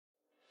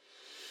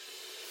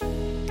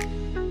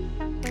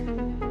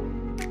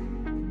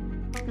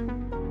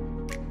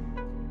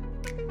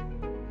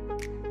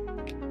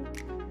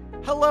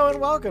Hello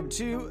and welcome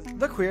to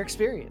The Queer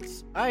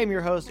Experience. I am your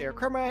host, Eric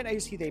Cromine. I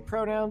use he, they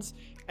pronouns.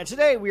 And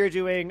today we are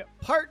doing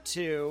part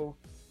 2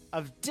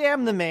 of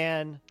Damn the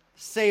Man,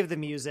 Save the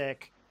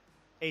Music,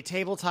 a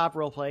tabletop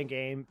role-playing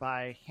game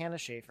by Hannah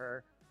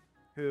Schaefer,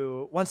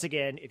 who, once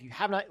again, if you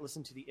have not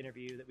listened to the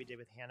interview that we did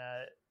with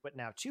Hannah,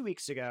 2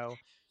 weeks ago,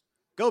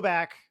 go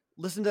back,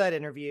 listen to that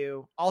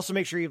interview. Also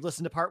make sure you've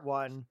listened to part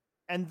 1,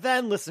 and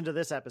then listen to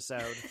this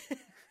episode.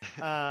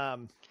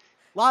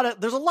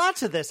 There's a lot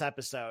to this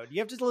episode. You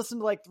have to listen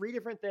to like 3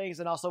 different things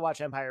and also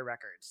watch Empire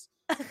Records.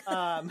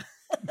 I'm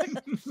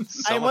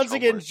once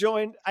again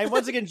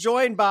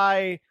joined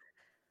by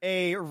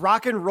a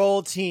rock and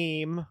roll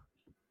team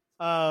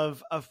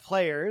of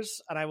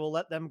players, and I will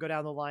let them go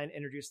down the line,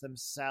 introduce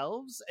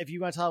themselves. If you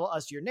want to tell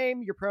us your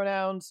name, your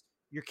pronouns,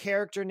 your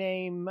character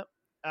name,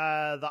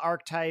 the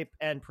archetype,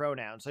 and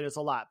pronouns. So it's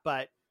a lot,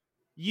 but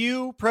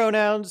you,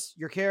 pronouns,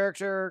 your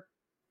character,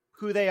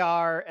 who they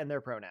are, and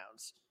their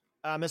pronouns.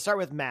 I'm going to start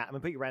with Matt. I'm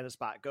going to put you right on the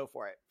spot. Go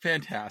for it.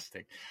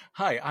 Fantastic.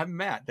 Hi, I'm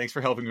Matt. Thanks for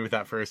helping me with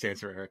that first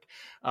answer, Eric.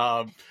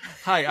 Hi,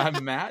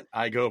 I'm Matt.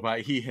 I go by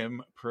he,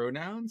 him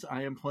pronouns.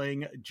 I am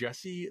playing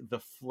Jesse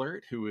the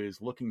Flirt, who is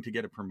looking to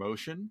get a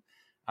promotion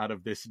out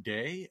of this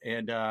day.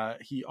 And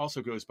he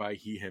also goes by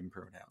he, him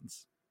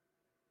pronouns.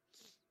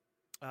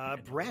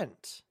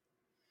 Brent.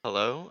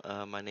 Hello,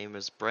 my name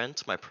is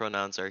Brent. My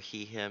pronouns are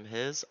he, him,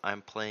 his.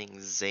 I'm playing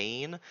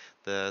Zane,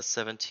 the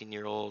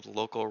 17-year-old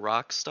local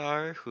rock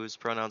star whose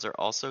pronouns are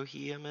also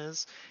he, him,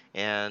 his,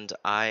 and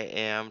I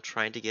am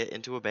trying to get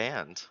into a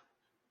band.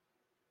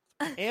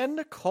 And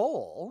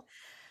Nicole.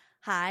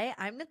 Hi,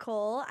 I'm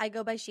Nicole. I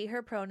go by she,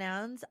 her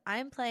pronouns.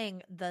 I'm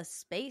playing the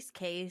Space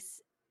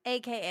Case,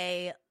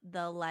 aka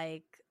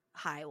the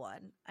high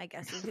one, I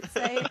guess you could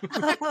say.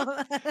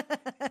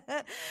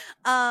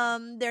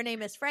 Their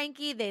name is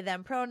Frankie, they,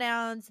 them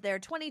pronouns. They're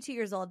 22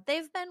 years old.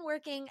 They've been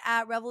working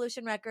at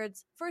Revolution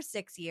Records for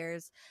 6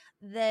 years.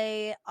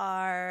 They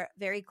are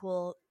very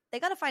cool. They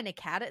got to find a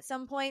cat at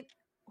some point.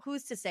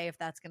 Who's to say if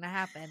that's going to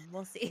happen?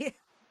 We'll see.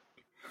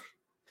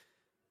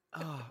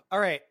 Oh, all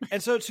right.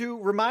 And so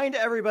to remind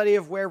everybody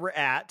of where we're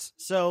at.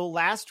 So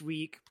last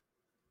week,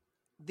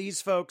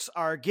 these folks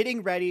are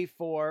getting ready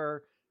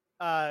for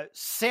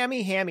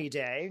Sammy Hammy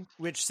Day,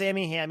 which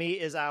Sammy Hammy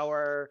is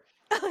our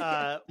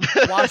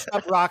washed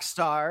up rock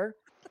star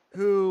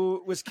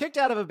who was kicked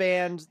out of a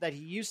band that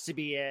he used to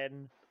be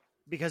in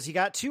because he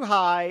got too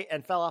high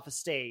and fell off a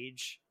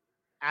stage,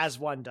 as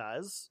one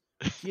does.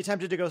 He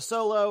attempted to go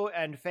solo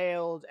and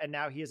failed, and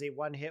now he is a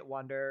one-hit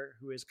wonder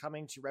who is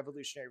coming to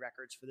Revolutionary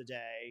Records for the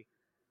day.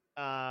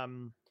 I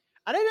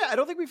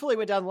don't think we fully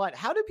went down the line.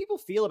 How do people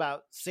feel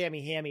about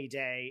Sammy Hammy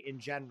Day in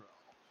general?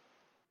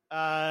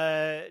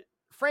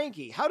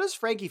 Frankie, how does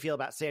Frankie feel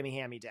about Sammy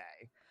Hammy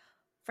Day?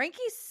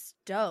 Frankie's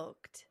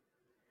stoked.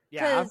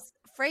 Yeah. Because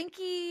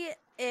Frankie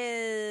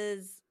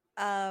is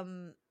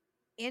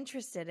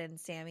interested in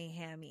Sammy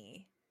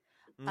Hammy.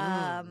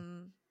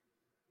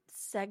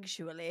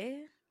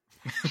 Sexually.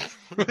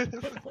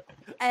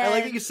 I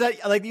like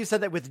that you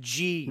said that with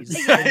G's.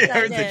 Yes, I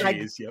Heard did. the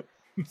G's, yep.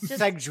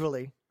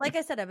 Sexually. Like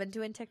I said, I've been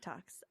doing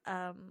TikToks.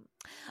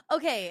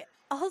 Okay.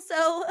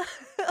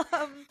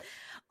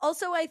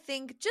 Also, I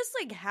think just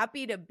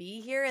happy to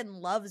be here and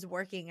loves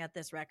working at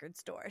this record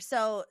store.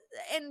 So,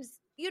 and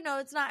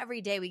it's not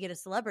every day we get a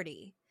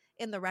celebrity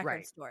in the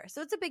record store.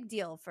 So it's a big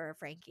deal for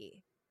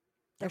Frankie.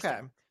 They're Okay.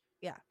 stoked.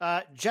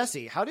 Yeah.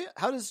 Jesse, how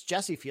does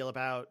Jesse feel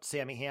about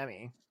Sammy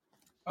Hammy?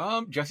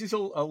 Jesse's a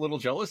little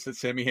jealous that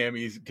Sammy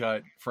Hammy's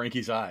got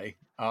Frankie's eye.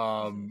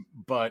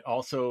 But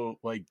also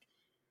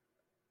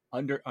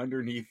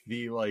underneath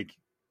the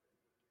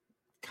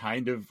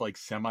kind of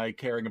semi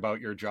caring about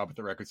your job at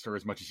the record store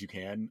as much as you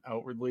can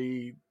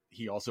outwardly,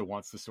 he also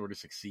wants to sort of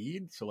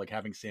succeed. So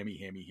having Sammy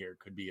Hammy here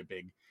could be a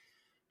big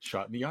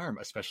shot in the arm,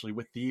 especially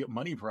with the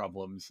money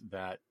problems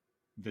that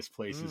this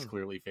place is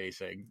clearly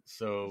facing.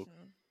 So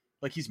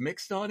he's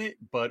mixed on it,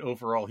 but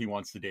overall he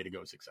wants the day to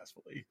go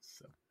successfully.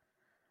 So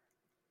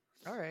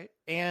all right.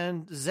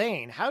 And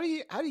Zane, how do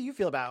you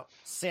feel about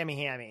Sammy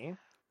Hammy?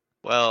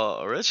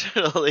 Well,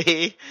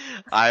 originally,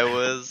 I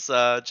was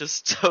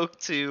just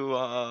stoked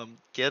to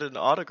get an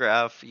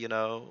autograph,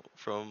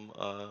 from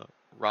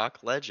rock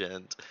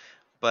legend.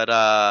 But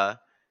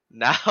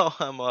now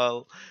I'm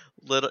a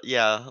little,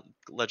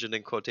 legend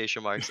in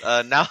quotation marks.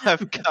 Now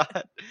I've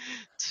got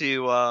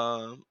to,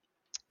 a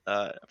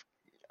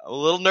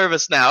little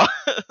nervous now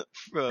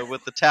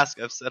with the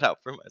task I've set out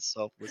for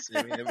myself with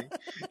Sammy Hammy.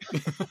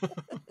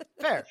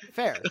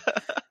 Fair.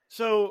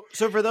 So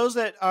for those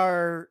that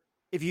are,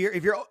 if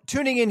you're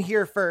tuning in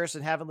here first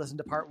and haven't listened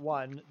to part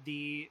 1,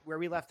 where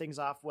we left things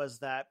off was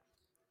that,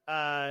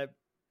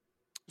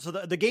 so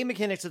the game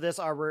mechanics of this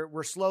are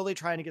we're slowly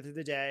trying to get through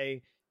the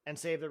day and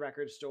save the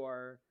record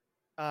store,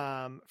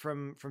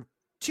 from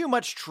too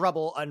much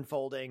trouble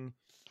unfolding,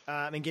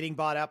 and getting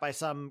bought out by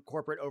some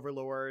corporate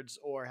overlords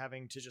or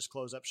having to just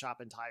close up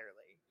shop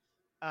entirely.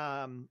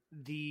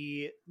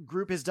 The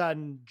group has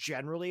done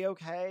generally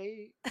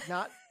okay,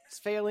 not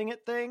failing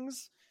at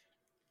things.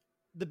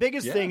 the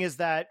biggest Yeah. thing is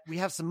that we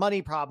have some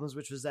money problems,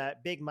 which was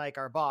that Big Mike,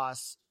 our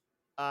boss,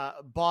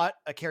 bought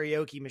a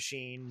karaoke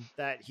machine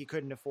that he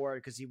couldn't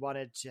afford because he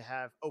wanted to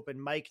have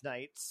open mic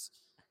nights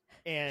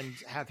and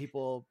have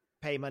people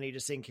pay money to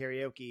sing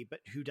karaoke, but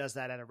who does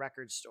that at a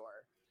record store?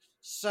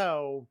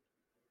 So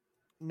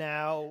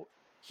now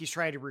he's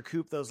trying to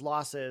recoup those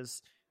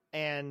losses,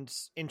 and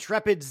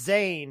intrepid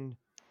Zane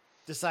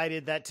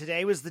decided that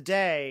today was the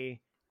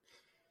day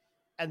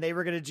and they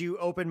were going to do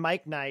open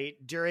mic night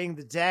during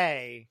the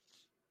day,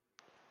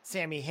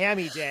 Sammy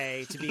Hammy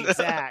Day to be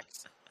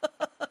exact.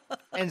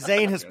 And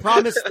Zane has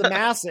promised the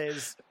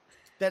masses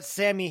that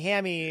Sammy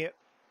Hammy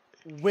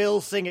will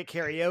sing at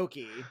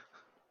karaoke.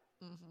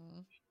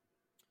 Mhm.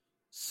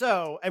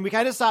 So, and we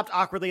kind of stopped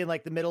awkwardly in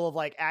like the middle of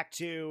like act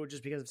 2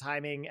 just because of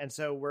timing. And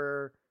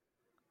so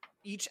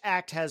each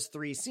act has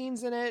 3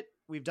 scenes in it.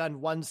 We've done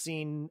 1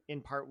 scene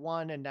in part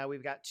 1 and now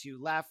we've got 2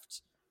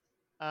 left.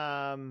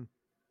 And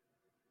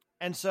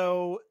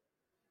so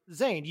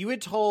Zane,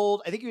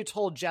 I think you had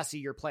told Jesse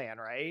your plan,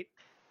 right?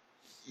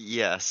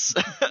 Yes.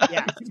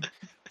 Yeah.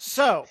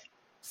 So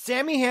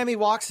Sammy Hammy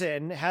walks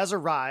in, has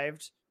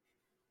arrived,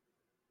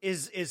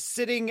 is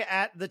sitting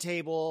at the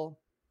table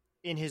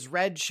in his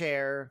red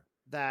chair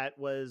that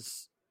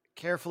was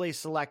carefully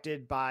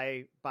selected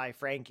by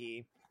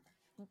Frankie.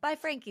 By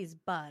Frankie's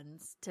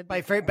buns.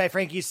 By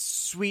Frankie's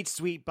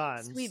sweet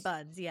buns. Sweet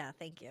buns. Yeah,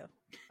 thank you.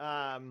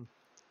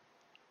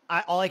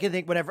 All I can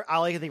think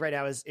right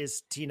now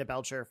is Tina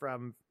Belcher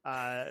from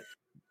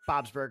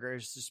Bob's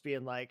Burgers just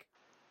being like,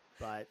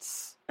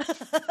 butts.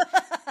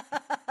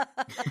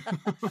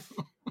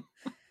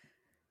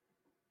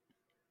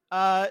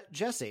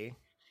 Jesse,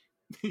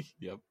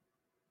 Yep.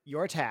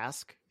 your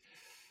task,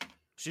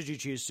 should you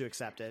choose to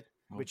accept it,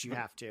 which you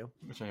have to,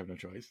 Which I have no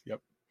choice.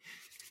 Yep.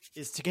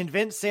 is to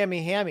convince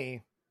Sammy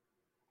Hammy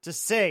to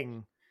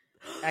sing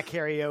at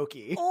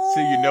karaoke.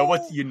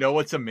 So you know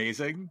what's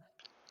amazing?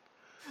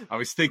 I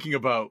was thinking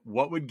about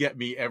what would get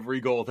me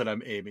every goal that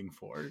I'm aiming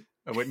for.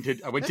 I went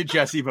to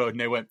Jesse mode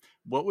and I went,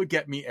 what would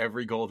get me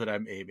every goal that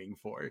I'm aiming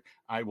for?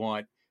 I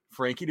want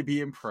Frankie to be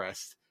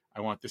impressed.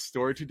 I want the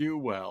store to do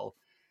well.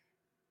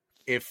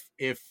 If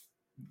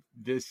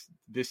this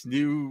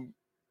new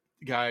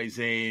guy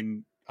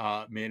Zane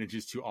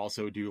manages to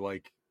also do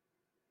like,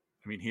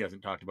 I mean, he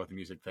hasn't talked about the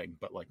music thing,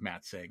 but like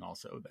Matt's saying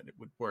also that it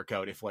would work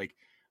out if like,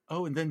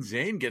 oh, and then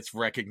Zane gets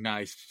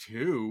recognized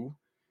too.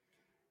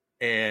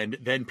 And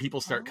then people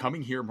start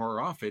coming here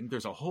more often.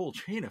 There's a whole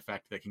chain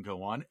effect that can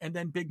go on. And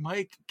then Big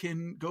Mike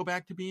can go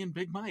back to being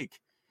Big Mike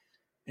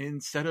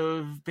instead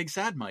of Big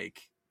Sad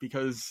Mike,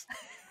 because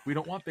we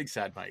don't want Big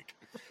Sad Mike.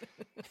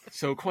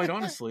 So quite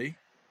honestly,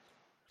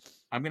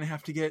 I'm going to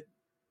have to get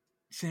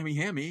Sammy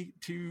Hammy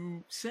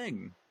to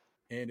sing.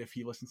 And if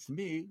he listens to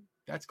me,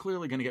 that's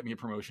clearly going to get me a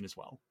promotion as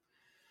well.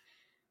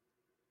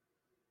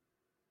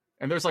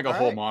 And there's like a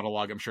whole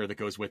monologue, I'm sure, that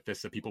goes with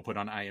this that people put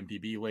on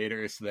IMDb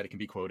later so that it can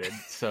be quoted.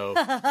 So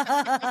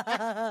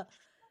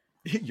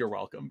you're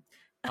welcome.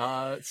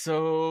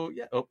 So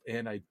yeah. Oh,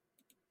 and I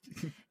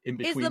in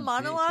between. Is the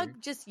monologue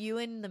just you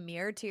in the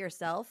mirror to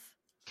yourself?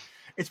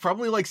 It's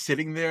probably like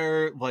sitting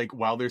there, like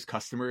while there's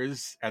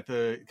customers at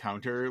the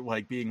counter,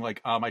 like being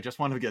like, I just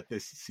want to get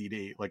this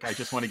CD. Like, I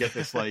just want to get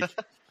this, like.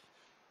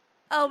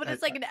 Oh, but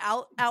it's like an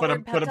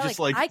outward. But I'm just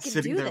like I can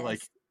sitting do there, this.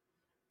 like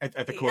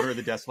at the corner of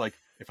the desk, like,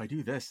 if I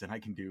do this, then I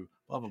can do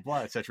blah blah blah,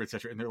 etc.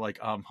 etc. And they're like,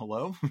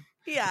 hello.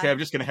 Yeah. Okay, I'm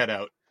just gonna head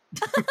out.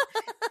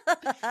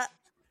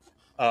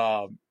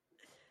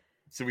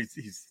 So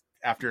he's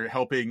after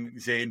helping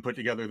Zane put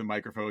together the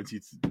microphones,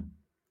 he's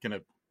gonna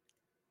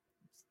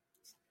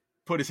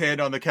put his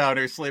hand on the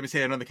counter, slam his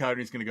hand on the counter,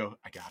 and he's gonna go,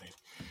 I got it.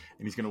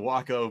 And he's gonna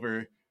walk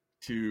over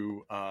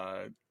to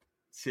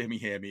Sammy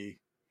Hammy,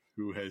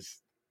 who has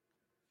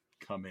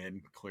come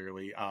in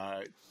clearly.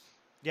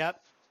 Yep.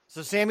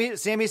 So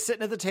Sammy's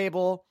sitting at the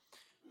table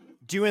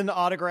doing the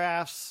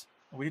autographs.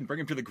 We didn't bring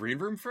him to the green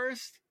room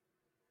first?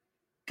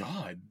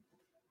 God.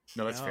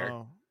 No, that's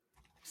fair.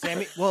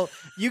 Sammy, well,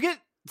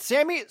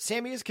 Sammy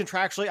is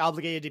contractually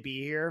obligated to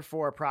be here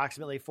for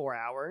approximately 4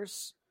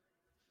 hours.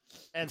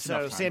 And That's so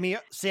enough time.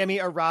 Sammy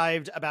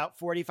arrived about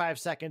 45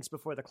 seconds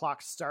before the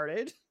clock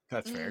started.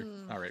 That's fair.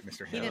 All right,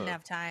 Mr. He didn't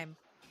have time.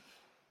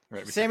 All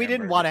right, Mr. Sammy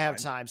didn't Hamburger, want to have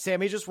fine. time.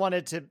 Sammy just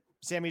wants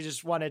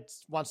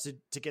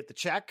to get the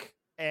check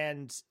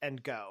and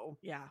go.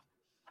 Yeah.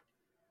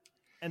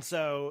 And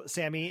so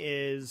Sammy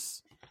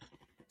is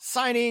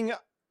signing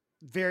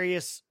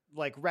various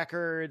like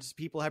records.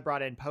 People have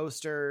brought in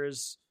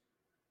posters.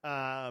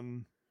 I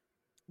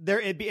know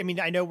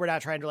we're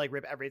not trying to like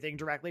rip everything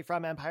directly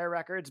from Empire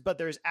Records, but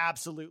there's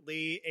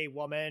absolutely a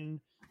woman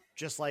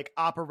just like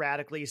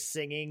operatically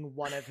singing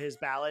one of his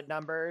ballad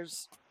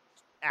numbers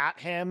at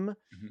him.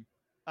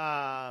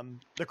 Mm-hmm.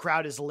 The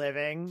crowd is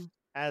living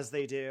as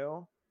they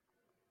do.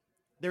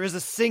 There is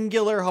a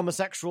singular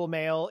homosexual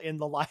male in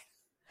the line.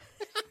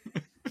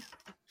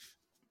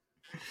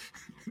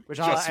 Which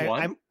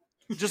I'm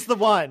just the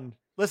one.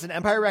 Listen,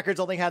 Empire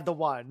Records only had the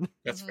one.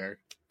 That's fair.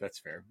 That's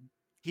fair.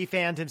 He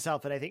fanned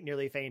himself and I think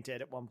nearly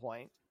fainted at one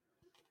point.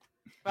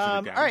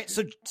 All right,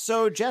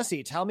 so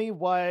Jesse, tell me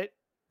what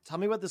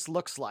this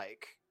looks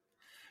like.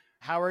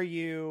 How are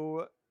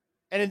you?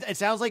 And it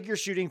sounds like you're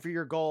shooting for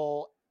your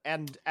goal,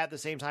 and at the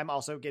same time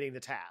also getting the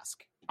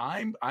task.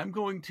 I'm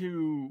going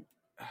to.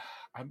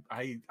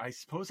 I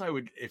suppose I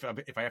would, if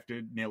I have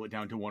to nail it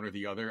down to one or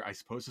the other, I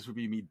suppose this would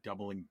be me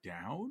doubling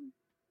down.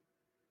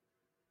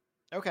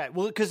 Okay,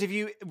 well, because if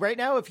you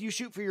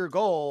shoot for your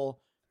goal,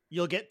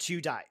 you'll get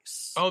 2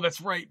 dice. Oh,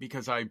 that's right,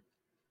 because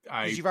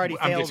you've already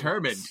I'm failed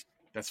determined. once.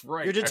 That's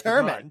right. You're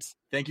determined.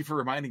 Thank you for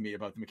reminding me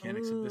about the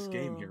mechanics of this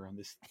game here on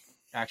this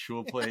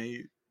actual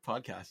play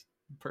podcast.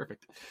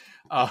 Perfect.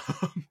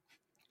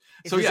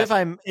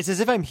 It's as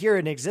if I'm here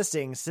and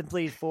existing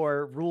simply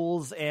for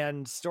rules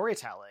and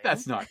storytelling.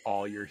 That's not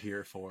all you're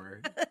here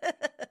for,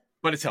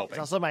 but it's helping.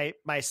 It's also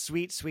my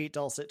sweet, sweet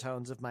dulcet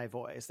tones of my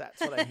voice.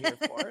 That's what I'm here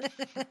for.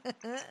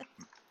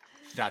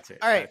 That's it.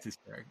 All right. That's his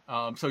story.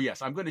 So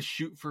yes, I'm going to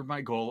shoot for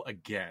my goal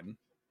again.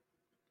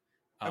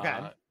 Okay.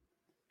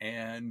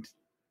 And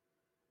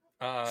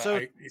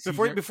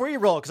before you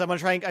roll, because I'm gonna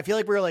try. I feel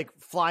like we're like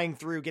flying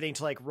through, getting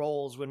to like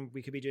rolls when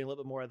we could be doing a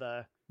little bit more of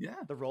the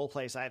role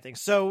play side of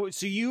things. So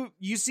you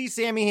see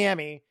Sammy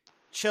Hammy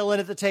chilling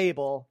at the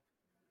table,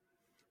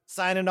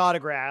 signing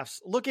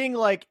autographs, looking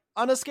like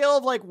on a scale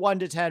of like 1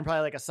 to 10,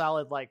 probably like a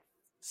solid like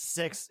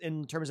 6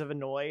 in terms of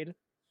annoyed.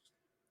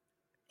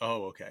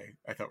 Oh, okay.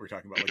 I thought we were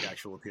talking about like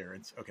actual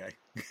appearance. Okay.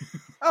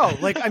 Oh,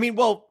 like I mean,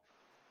 well.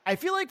 I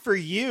feel like for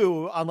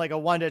you on like a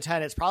 1 to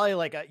 10, it's probably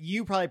like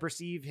you probably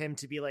perceive him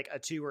to be like a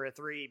 2 or a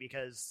 3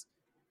 because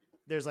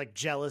there's like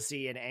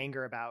jealousy and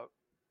anger about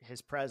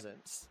his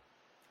presence.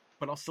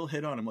 But I'll still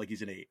hit on him like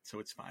he's an 8, so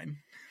it's fine.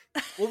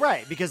 Well,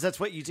 right, because that's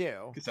what you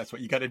do. Because that's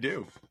what you got to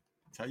do.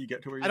 That's how you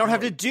get to where you're I don't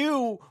going. have to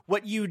do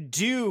what you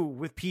do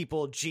with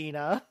people,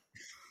 Gina.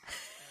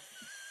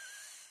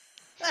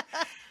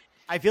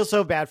 I feel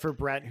so bad for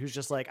Brent, who's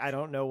just like, I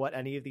don't know what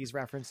any of these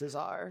references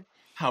are.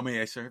 How may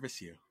I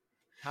service you?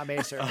 How may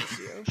I service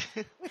you?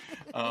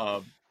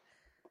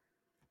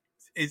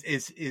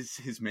 Is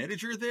his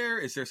manager there?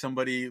 Is there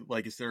somebody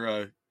like? Is there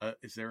a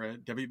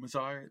Debbie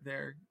Mazar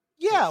there?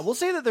 Yeah, we'll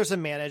say that there's a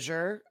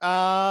manager.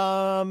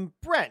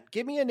 Brent,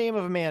 give me a name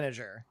of a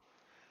manager.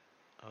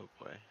 Oh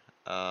boy.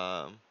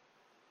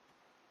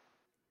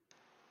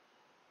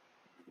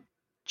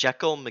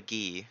 Jekyll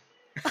McGee.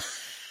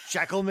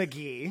 Jekyll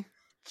McGee.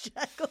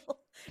 Jekyll.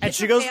 And It's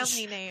she a goes.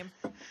 family name.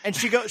 And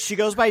she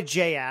goes by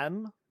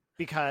JM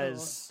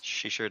because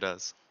She sure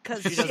does.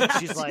 Because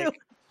she's like,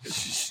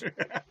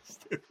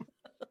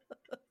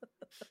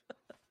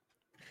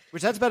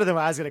 which that's better than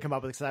what I was going to come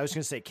up with because I was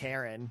going to say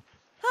Karen.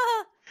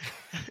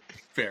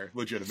 Fair,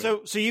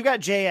 legitimate. So you got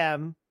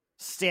JM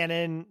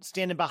standing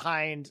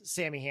behind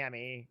Sammy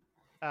Hammy.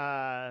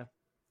 So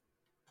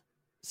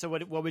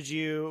how would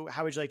you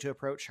like to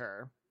approach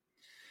her?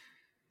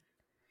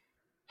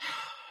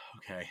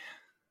 Okay,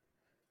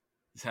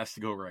 this has to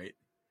go right.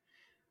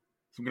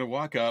 So I'm gonna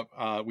walk up.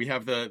 We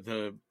have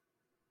the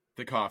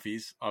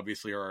coffees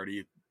obviously are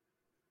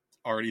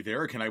already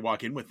there. Or can I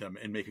walk in with them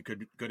and make a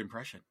good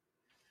impression?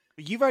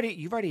 You've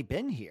already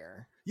been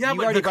here. Yeah,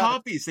 but the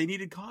coffees, they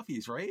needed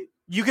coffees, right?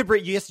 You could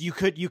bring, yes, you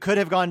could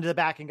have gone to the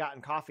back and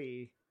gotten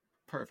coffee.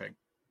 Perfect.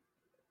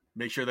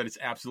 Make sure that it's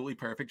absolutely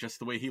perfect, just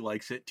the way he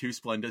likes it. 2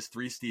 Splendas,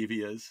 3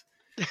 Stevias,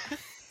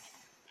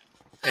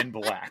 and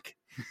black.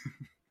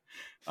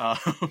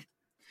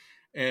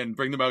 And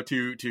bring them out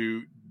to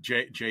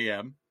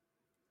JM.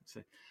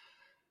 Say,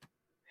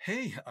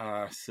 hey,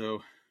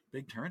 so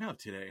big turnout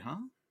today, huh?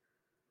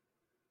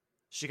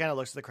 She kind of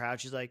looks at the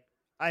crowd. She's like,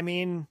 I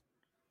mean,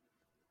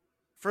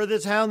 for the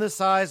town this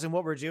size and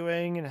what we're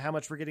doing and how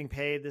much we're getting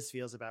paid, this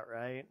feels about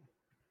right.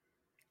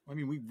 I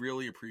mean, we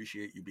really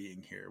appreciate you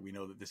being here. We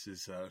know that this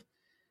is,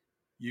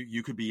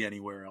 you could be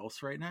anywhere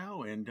else right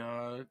now. And,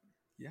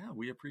 yeah,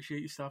 we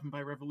appreciate you stopping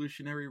by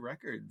Revolutionary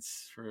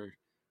Records for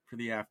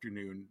the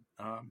afternoon.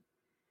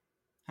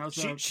 How's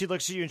she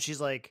looks at you and she's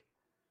like,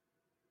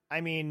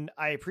 I mean,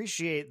 I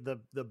appreciate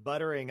the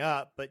buttering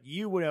up, but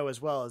you know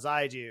as well as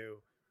I do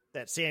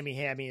that Sammy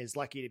Hammy is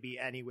lucky to be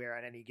anywhere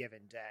on any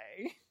given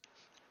day.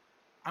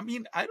 I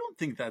mean, I don't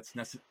think that's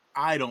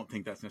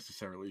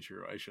necessarily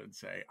true, I should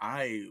say.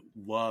 I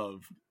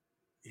love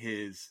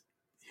his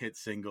hit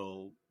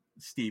single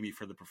Steamy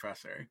for the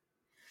Professor.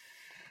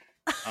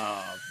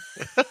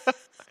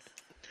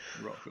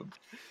 You're welcome.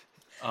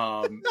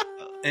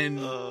 And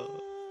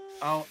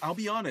I'll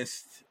be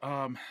honest,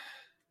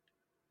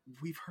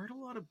 we've heard a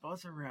lot of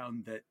buzz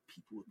around that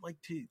people would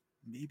like to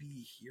maybe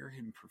hear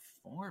him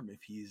perform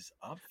if he's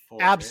up for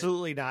it.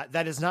 Absolutely not.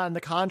 That is not in the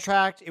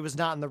contract. It was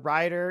not in the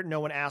rider. No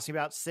one asked me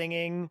about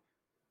singing.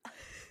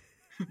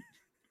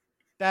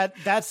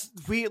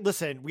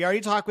 We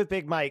already talked with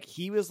Big Mike.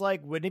 He was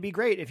like, wouldn't it be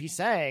great if he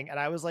sang? And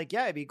I was like,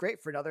 yeah, it'd be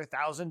great for another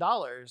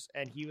 $1,000.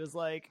 And he was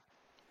like,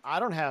 I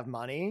don't have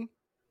money.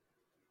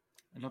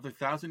 Another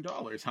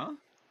 $1,000, huh?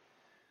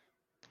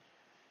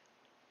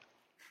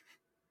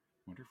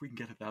 Wonder if we can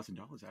get $1,000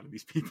 out of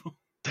these people.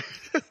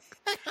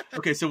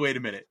 Okay, so wait a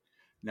minute.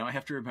 Now I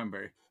have to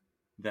remember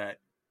that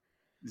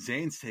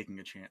Zane's taking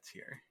a chance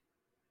here.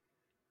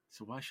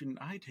 So why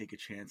shouldn't I take a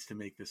chance to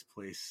make this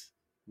place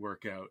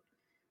work out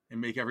and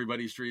make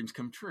everybody's dreams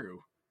come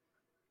true?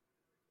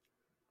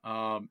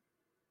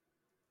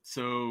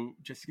 So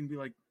Jesse's gonna be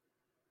like,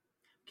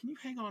 can you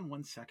hang on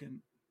 1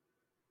 second?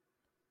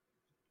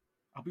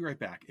 I'll be right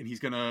back. And he's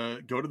gonna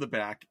go to the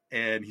back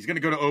and he's gonna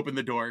go to open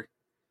the door, and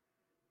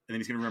then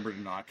he's gonna remember to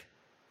knock.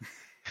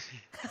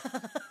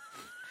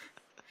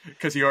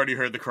 Because he already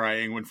heard the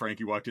crying when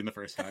Frankie walked in the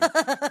first time.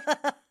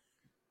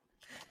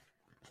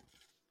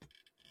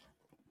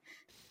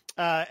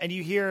 And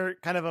you hear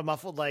kind of a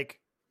muffled like,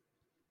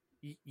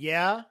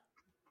 yeah?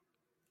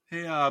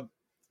 Hey,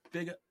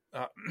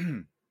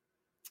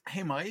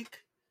 hey,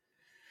 Mike,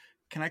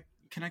 can I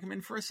come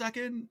in for a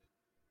second?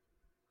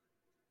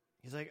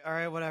 He's like, all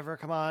right, whatever,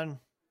 come on.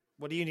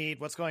 What do you need?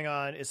 What's going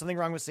on? Is something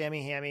wrong with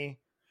Sammy Hammy?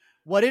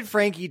 What did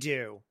Frankie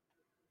do?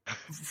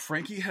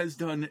 Frankie has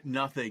done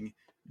nothing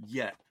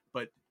yet,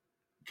 but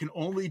can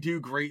only do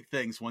great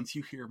things once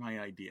you hear my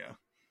idea.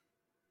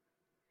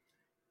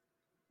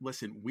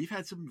 Listen, we've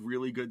had some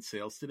really good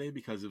sales today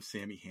because of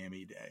Sammy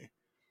Hammy Day.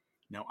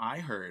 Now, I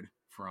heard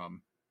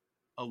from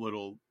a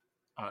little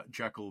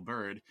Jekyll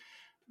bird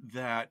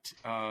that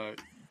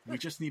we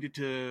just needed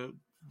to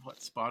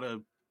spot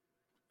a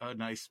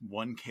nice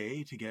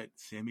 1K to get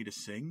Sammy to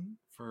sing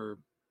for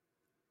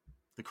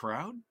the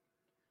crowd.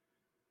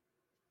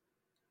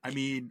 I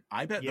mean,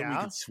 I bet that we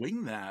could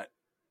swing that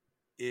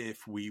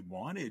if we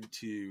wanted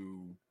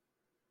to,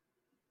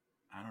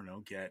 I don't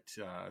know, get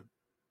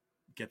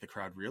the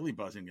crowd really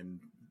buzzing and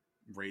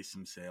raise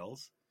some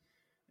sales.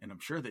 And I'm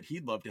sure that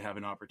he'd love to have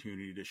an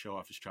opportunity to show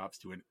off his chops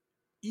to an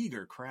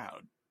eager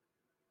crowd.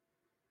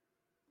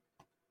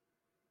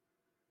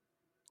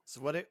 So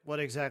what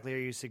exactly are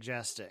you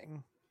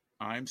suggesting?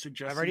 I'm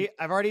suggesting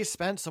I've already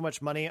spent so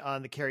much money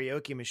on the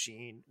karaoke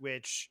machine,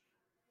 which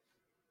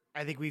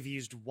I think we've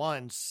used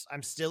once.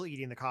 I'm still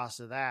eating the cost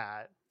of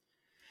that.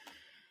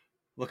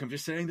 Look, I'm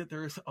just saying that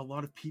there's a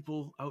lot of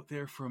people out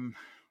there from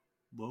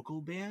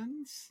local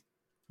bands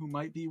who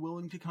might be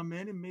willing to come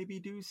in and maybe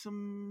do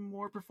some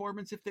more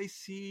performance if they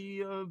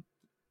see a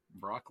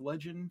rock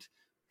legend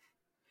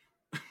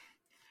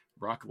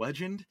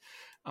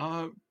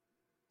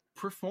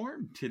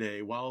perform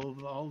today while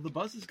all the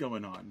buzz is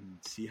going on.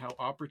 See how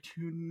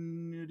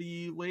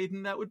opportunity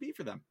laden that would be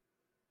for them.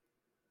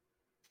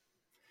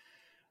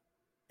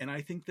 And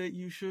I think that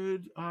you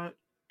should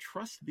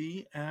trust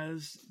me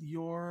as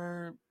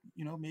your,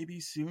 maybe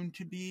soon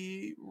to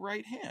be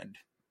right hand.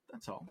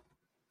 That's all.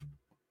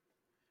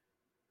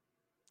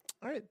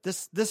 All right,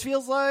 this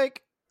feels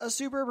like a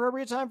super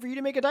appropriate time for you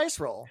to make a dice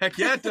roll. Heck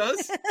yeah, it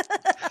does.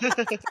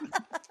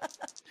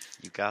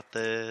 You got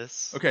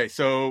this. Okay,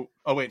 so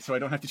so I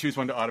don't have to choose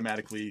one to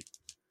automatically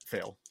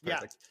fail.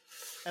 Perfect.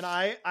 Yeah. And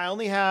I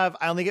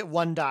only get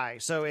one die,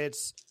 so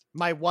it's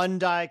my one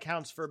die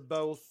counts for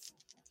both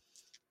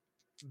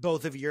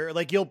of your,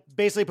 like, you'll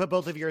basically put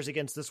both of yours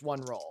against this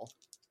one roll.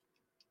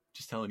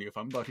 Just telling you, if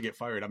I'm about to get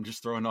fired, I'm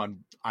throwing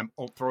on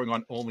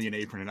only an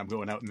apron and I'm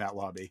going out in that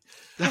lobby.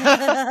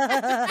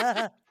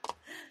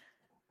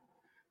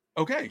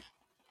 Okay.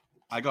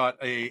 I got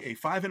a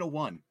 5 and a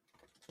 1.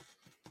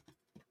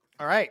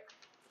 All right.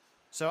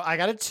 So I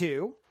got a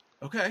 2.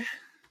 Okay.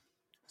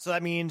 So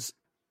that means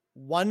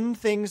one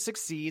thing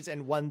succeeds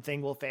and one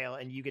thing will fail,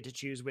 and you get to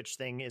choose which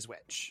thing is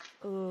which.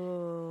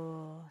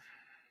 Ooh.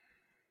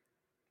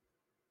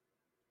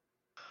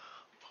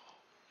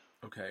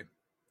 Okay.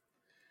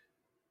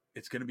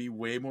 It's going to be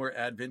way more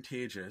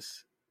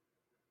advantageous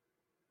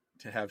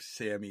to have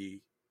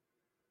Sammy,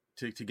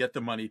 to get the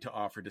money to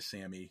offer to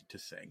Sammy to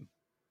sing.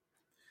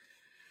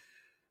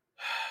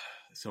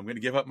 So I'm going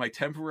to give up my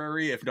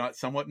temporary, if not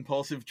somewhat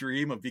impulsive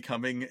dream of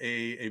becoming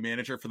a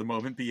manager for the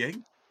moment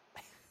being.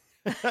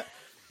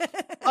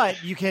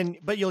 But you can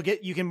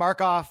mark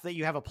off that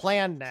you have a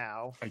plan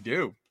now. I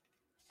do.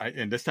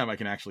 And this time I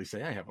can actually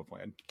say I have a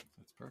plan.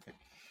 That's perfect.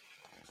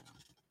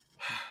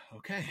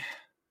 Okay.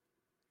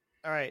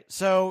 All right.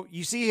 So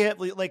you see it,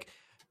 like,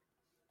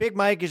 Big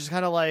Mike is just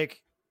kind of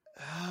like,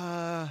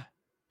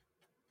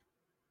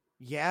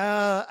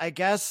 yeah, I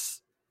guess.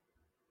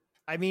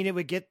 I mean, it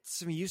would get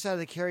some use out of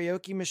the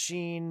karaoke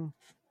machine.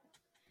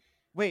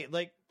 Wait,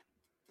 like,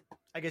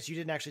 I guess you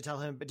didn't actually tell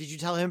him, but did you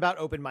tell him about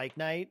open mic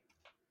night?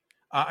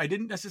 I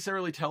didn't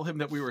necessarily tell him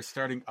that we were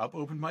starting up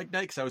open mic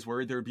night because I was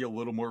worried there would be a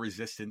little more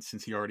resistance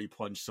since he already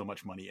plunged so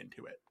much money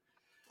into it.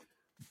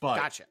 But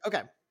gotcha.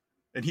 Okay.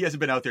 And he hasn't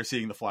been out there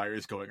seeing the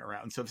flyers going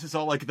around. So this is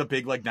all like the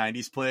big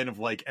 90s plan of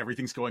like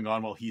everything's going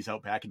on while he's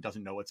out back and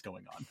doesn't know what's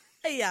going on.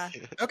 Yeah.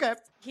 Okay.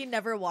 He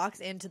never walks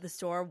into the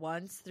store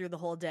once through the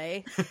whole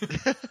day.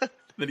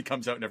 Then he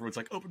comes out and everyone's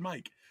like, open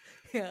mic.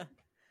 Yeah.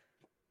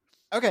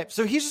 Okay.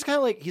 So he's just kind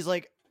of like, he's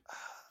like,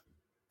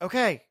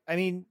 okay. I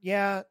mean,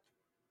 yeah,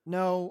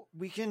 no,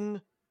 we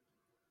can.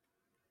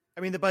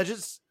 I mean, the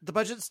budget's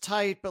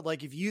tight, but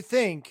like, if you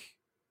think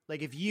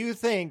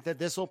that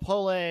this will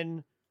pull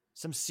in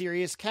some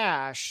serious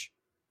cash,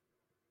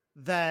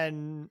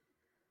 then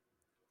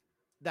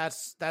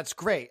that's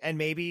great. And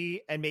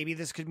maybe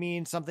this could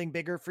mean something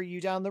bigger for you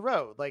down the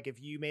road. Like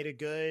if you made a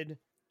good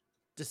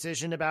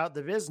decision about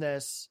the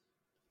business,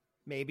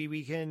 maybe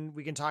we can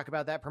talk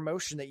about that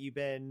promotion that you've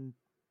been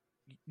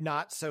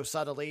not so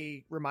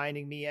subtly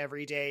reminding me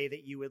every day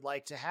that you would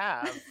like to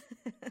have.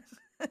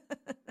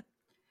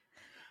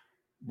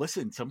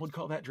 Listen, some would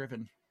call that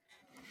driven.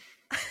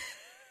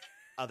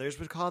 Others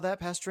would call that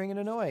pestering and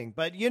annoying,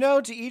 but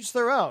to each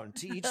their own.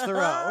 To each their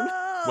own.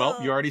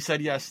 Well, you already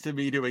said yes to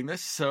me doing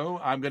this, so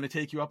I'm going to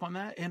take you up on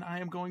that, and I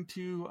am going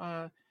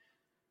to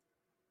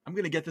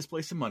get this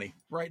place some money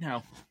right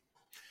now.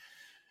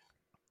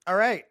 All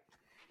right.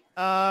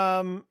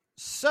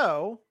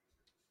 So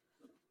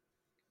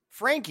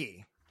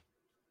Frankie,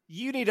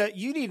 you need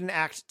an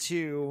Act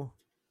 2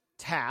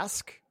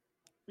 task.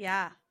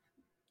 Yeah.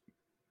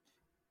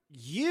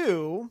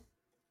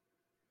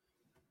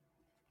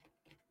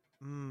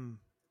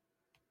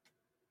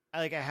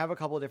 I have a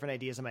couple of different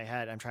ideas in my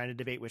head. I'm trying to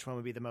debate which one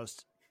would be the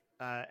most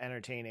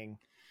entertaining.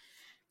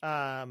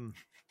 I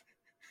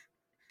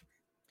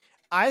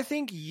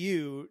think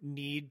you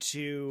need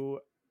to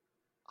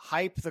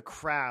hype the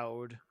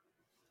crowd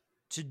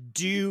to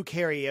do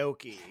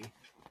karaoke.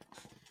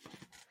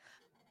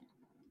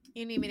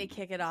 You need me to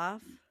kick it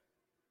off?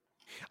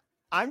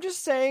 I'm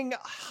just saying,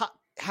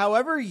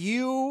 however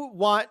you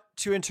want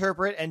to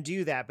interpret and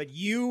do that, but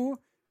you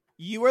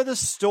are the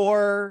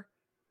store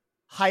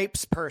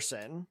hypes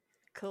person.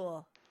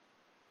 Cool.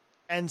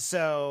 And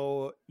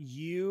so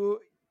you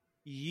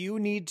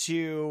need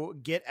to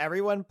get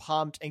everyone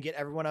pumped and get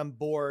everyone on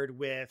board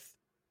with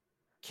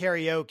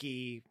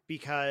karaoke,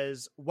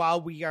 because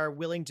while we are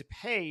willing to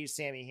pay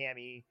Sammy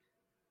Hammy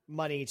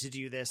money to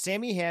do this,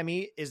 Sammy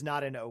Hammy is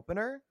not an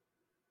opener.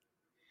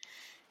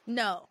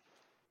 No.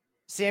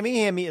 Sammy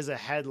Hammy is a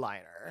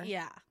headliner.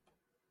 Yeah.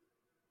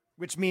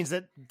 Which means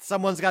that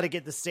someone's got to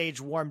get the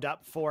stage warmed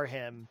up for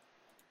him.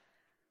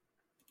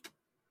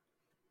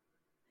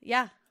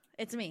 Yeah,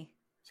 it's me.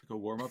 So go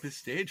warm up his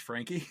stage,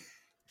 Frankie.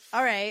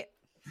 All right.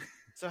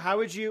 So how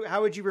would you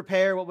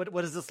prepare? What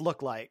does this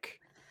look like?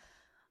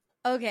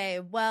 Okay,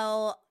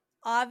 well,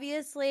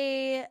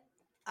 obviously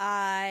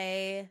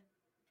so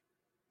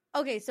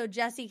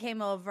Jesse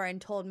came over and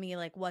told me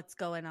what's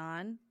going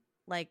on.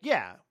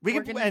 Yeah, we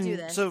we're can gonna do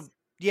this. So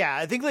yeah,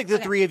 I think the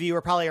three of you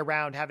are probably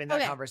around having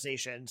that Okay.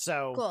 conversation.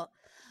 So Cool.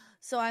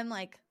 So I'm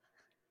like,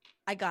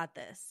 I got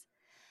this.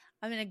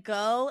 I'm going to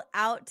go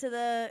out to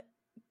the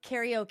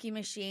karaoke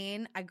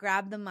machine. I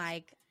grab the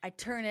mic. I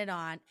turn it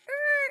on.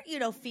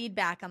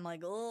 Feedback. I'm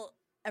like, oh,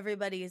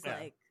 everybody's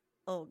like,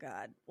 oh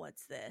God,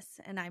 what's this?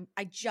 And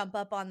I jump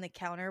up on the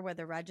counter where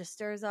the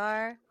registers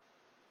are.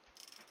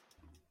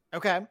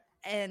 Okay.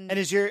 And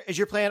is your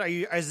plan?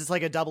 Is this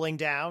like a doubling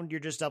down? You're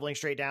just doubling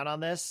straight down on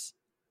this?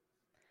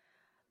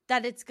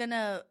 Well,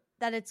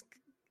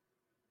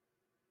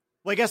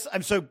 I guess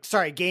I'm so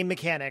sorry. Game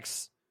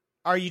mechanics.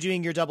 Are you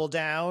doing your double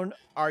down?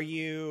 Are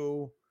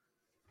you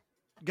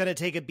gonna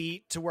take a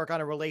beat to work on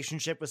a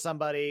relationship with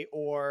somebody,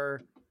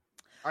 or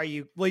are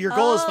you? Well, your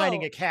goal is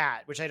finding a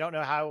cat, which I don't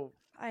know how.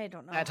 I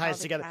don't know that how ties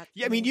the together. cat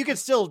Yeah, I mean, you could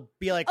still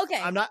be like, Okay.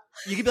 I'm not.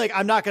 You could be like,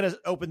 I'm not gonna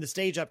open the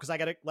stage up because I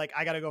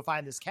gotta go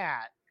find this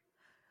cat.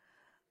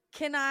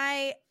 Can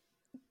I?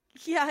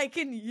 Yeah, I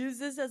can use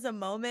this as a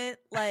moment,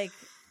 like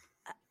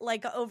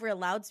over a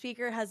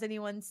loudspeaker. Has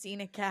anyone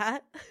seen a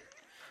cat?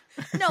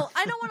 No,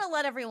 I don't want to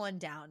let everyone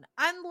down.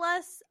 I'm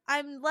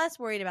less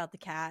worried about the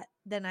cat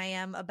than I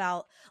am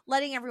about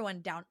letting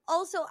everyone down.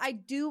 Also, I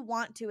do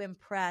want to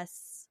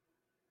impress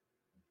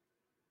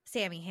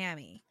Sammy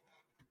Hammy.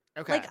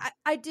 Okay.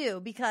 I do,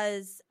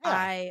 because Yeah.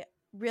 I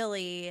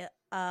really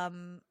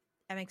am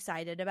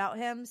excited about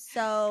him.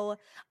 So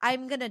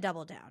I'm gonna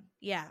double down.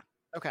 Yeah.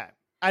 Okay.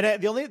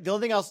 The only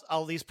thing else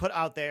I'll at least put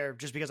out there,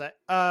 just because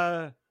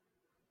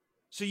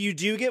so you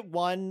do get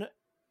one.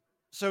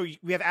 So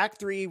we have Act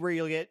 3 where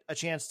you'll get a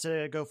chance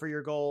to go for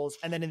your goals,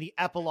 and then in the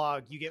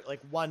epilogue you get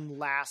one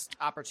last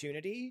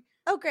opportunity.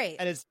 Oh, great.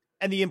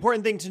 And the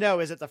important thing to know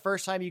is that the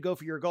first time you go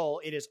for your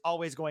goal, it is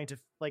always going to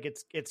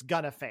it's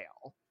gonna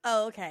fail.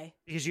 Oh, okay.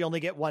 Because you only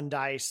get one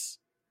dice,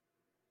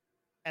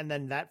 and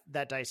then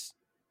that dice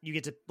you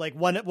get to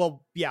one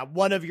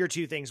of your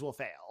two things will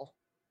fail.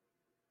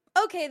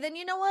 Okay, then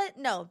you know what?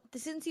 No,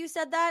 since you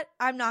said that,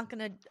 I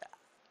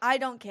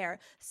don't care.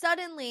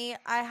 Suddenly,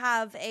 I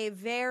have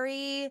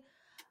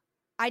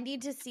I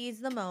need to seize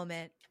the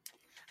moment,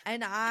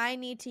 and I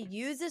need to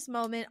use this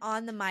moment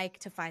on the mic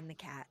to find the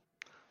cat.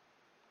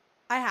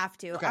 I have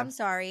to. Okay. I'm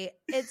sorry.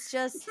 It's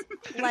just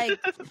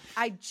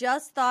I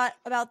just thought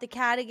about the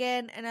cat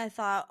again, and I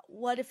thought,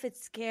 what if it's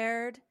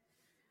scared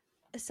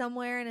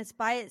somewhere and it's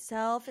by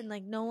itself and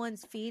no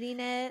one's feeding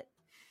it?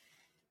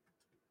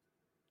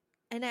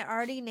 And I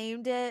already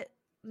named it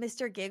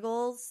Mr.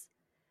 Giggles.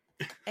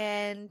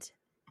 And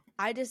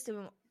I just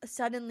am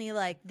suddenly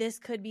this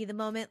could be the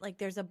moment.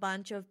 There's a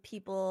bunch of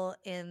people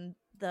in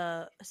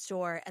the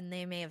store and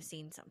they may have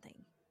seen something.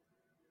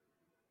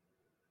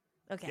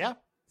 Okay. Yeah.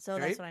 So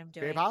that's what I'm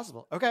doing. Very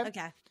possible. Okay.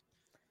 Okay.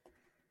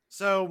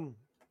 So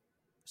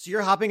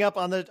you're hopping up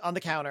on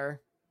the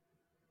counter,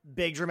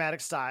 big dramatic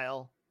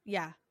style.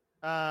 Yeah.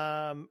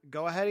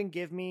 Go ahead and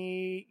give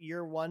me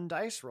your one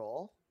dice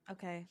roll.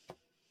 Okay.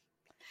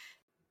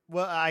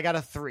 Well, I got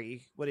a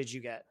 3. What did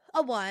you get?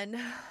 A 1.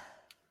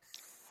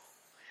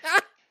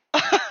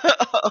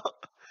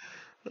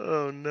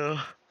 Oh no.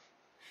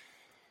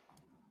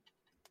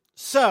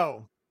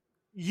 So,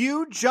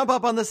 you jump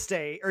up on the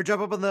stage, or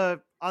jump up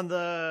on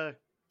the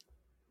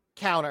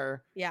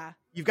counter. Yeah.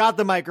 You've got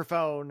the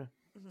microphone.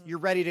 Mhm. You're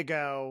ready to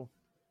go.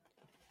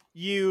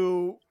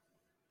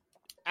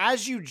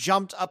 As you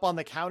jumped up on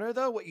the counter,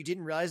 though, what you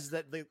didn't realize is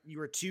that you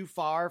were too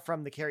far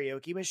from the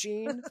karaoke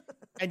machine,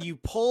 and you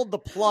pulled the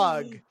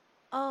plug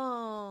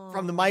Oh.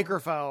 from the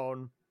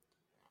microphone.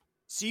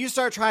 So you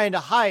start trying to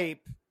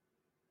hype,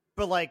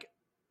 but like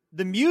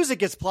the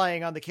music is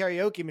playing on the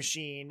karaoke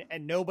machine,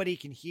 and nobody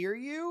can hear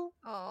you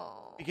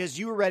Oh. because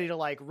you were ready to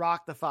like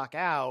rock the fuck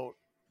out.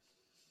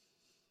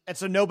 And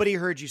so nobody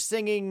heard you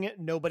singing.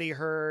 Nobody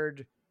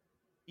heard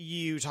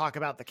you talk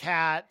about the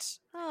cat.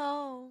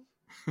 Oh.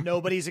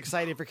 Nobody's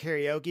excited for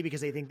karaoke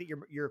because they think that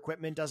your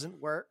equipment doesn't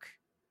work.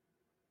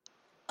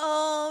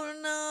 Oh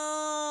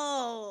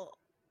no.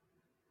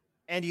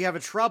 And you have a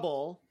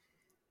trouble.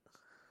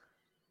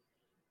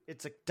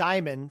 It's a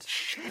diamond.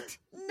 Shit.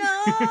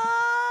 No.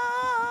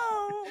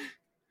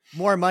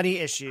 More money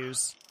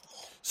issues.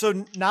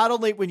 So not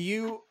only when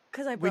you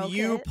Because I broke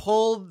it.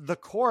 pull the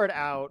cord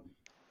out,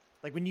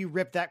 like when you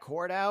rip that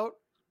cord out,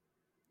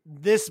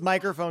 this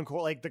microphone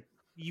cord, like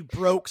you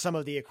broke some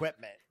of the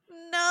equipment.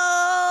 No.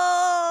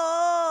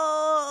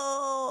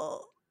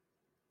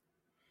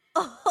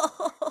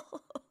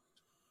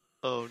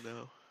 Oh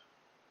no.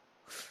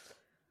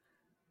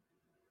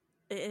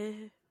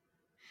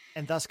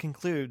 And thus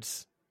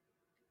concludes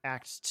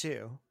Act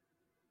 2,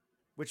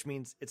 which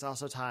means it's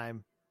also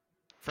time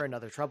for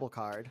another trouble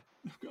card.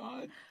 Oh,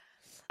 God.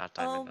 Not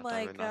diamond, Oh not my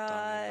diamond, not diamond,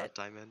 God. not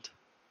diamond.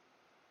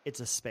 It's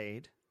a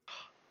spade.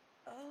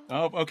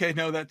 Oh, okay.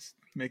 No,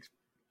 makes.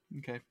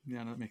 Okay.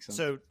 Yeah, no, that makes sense.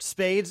 So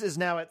spades is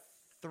now at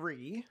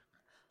 3.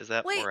 Is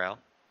that Wait. morale?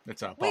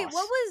 That's a Wait, boss.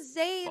 what was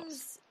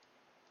Zane's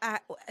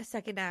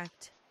second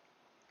act?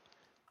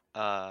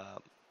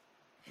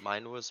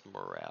 Mine was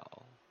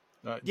morale.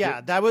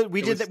 Yeah, that was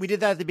we it did was- that. We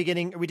did that at the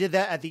beginning. We did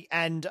that at the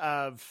end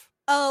of.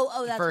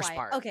 Oh, that's first why.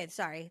 part. Okay,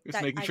 sorry. Just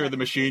That- making I sure got the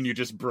machine you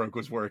just broke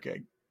was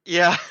working.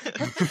 Yeah.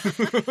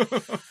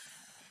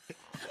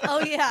 Oh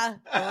yeah.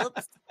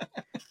 Oops.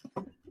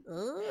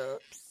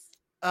 Oops.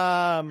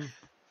 All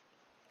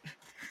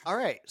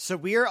right, so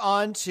we are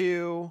on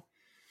to.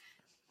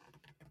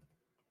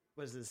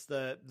 What is this?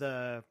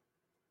 The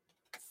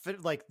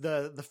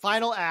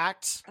final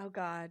act. Oh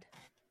God.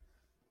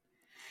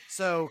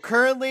 So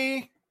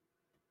currently,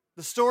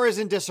 the store is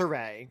in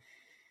disarray.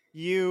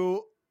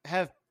 You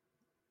have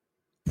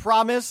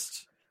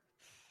promised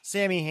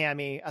Sammy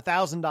Hammy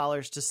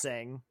 $1,000 to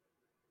sing.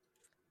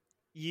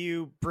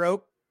 You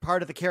broke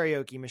part of the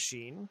karaoke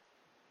machine.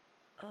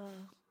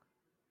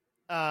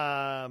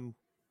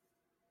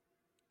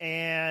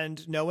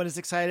 And no one is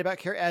excited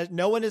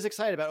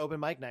about open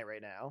mic night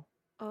right now.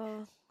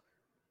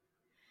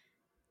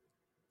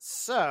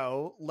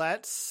 So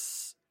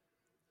let's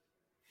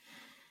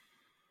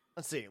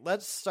see.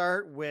 Let's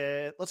start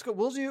with. Let's go.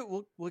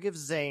 We'll give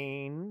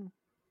Zane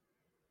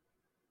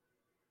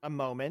a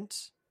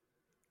moment.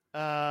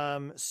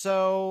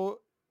 So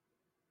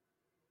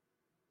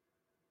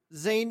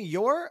Zane,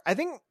 I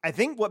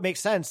think what makes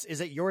sense is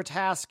that your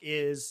task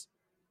is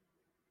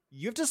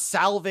you have to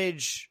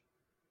salvage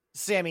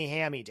Sammy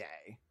Hammy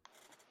Day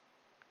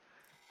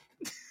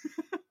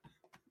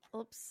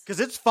Oops. because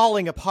it's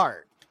falling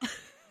apart.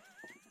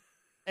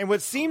 And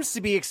what seems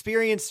to be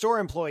experienced store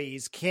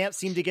employees can't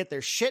seem to get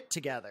their shit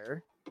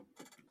together.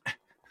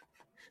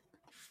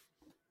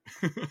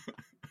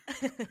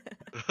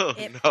 Oh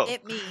no.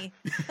 It me.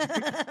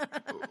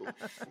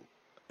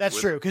 That's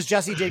With- true, because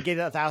Jesse did get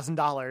 $1,000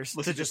 to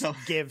Listen, just it's not-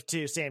 give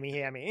to Sammy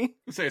Hammy.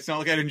 Say it's not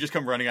like I didn't just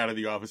come running out of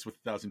the office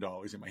with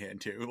 $1,000 in my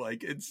hand too.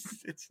 Like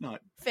it's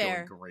not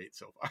Fair. going great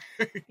so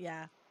far.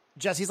 Yeah.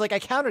 Jesse's like, I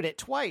counted it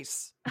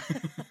twice.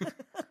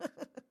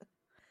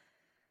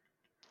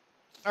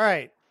 All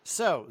right,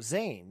 so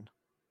Zane,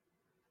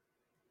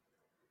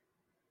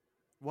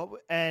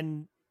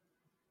 and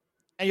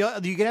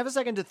you can have a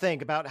second to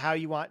think about how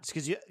you want,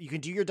 because you can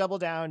do your double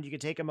down, you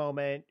can take a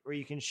moment, or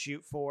you can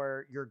shoot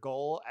for your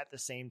goal at the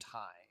same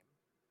time.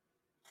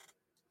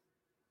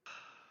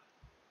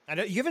 I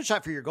know you haven't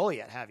shot for your goal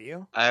yet, have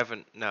you? I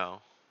haven't.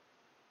 No.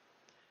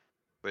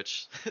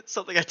 Which it's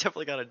something I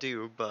definitely gotta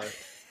do, but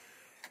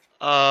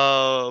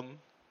I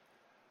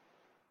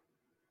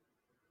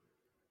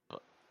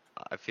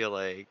feel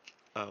like,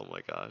 oh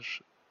my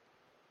gosh.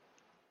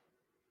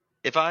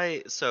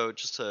 So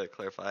just to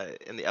clarify,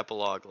 in the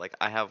epilogue, like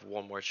I have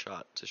one more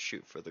shot to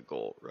shoot for the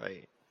goal,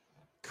 right?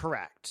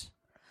 Correct.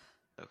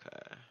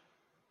 Okay.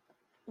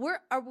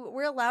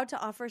 We're allowed to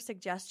offer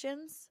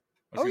suggestions?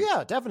 Oh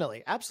yeah,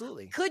 definitely,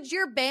 absolutely. Could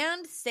your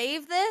band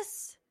save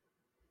this?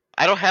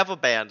 I don't have a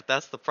band.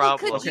 That's the Well,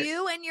 problem. could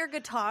you and your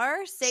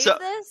guitar save So-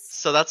 this?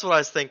 So that's what I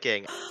was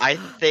thinking. I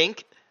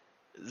think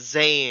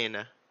Zane,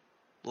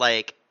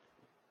 like,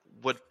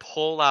 would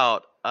pull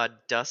out a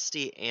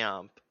dusty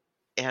amp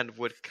and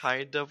would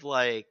kind of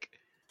like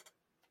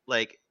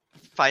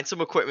find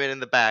some equipment in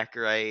the back,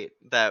 right?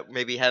 That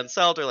maybe he hadn't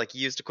sold or like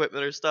used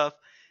equipment or stuff.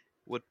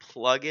 Would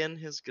plug in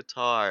his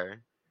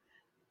guitar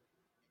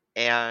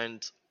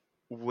and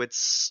would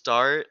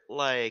start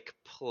like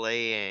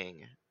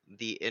playing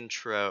the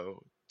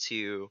intro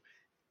to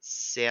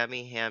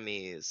Sammy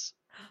Hammy's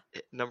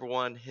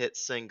 #1 hit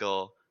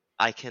single,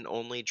 I Can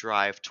Only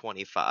Drive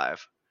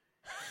 25.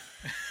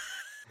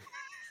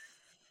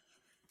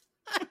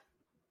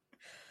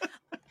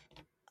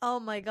 Oh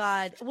my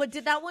god. What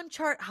did that one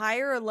chart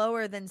higher or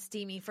lower than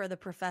Steamy for the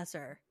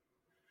Professor?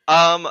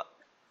 Oh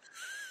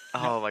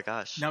my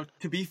gosh. Now,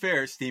 to be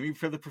fair, Steamy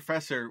for the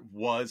Professor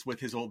was with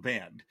his old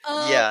band.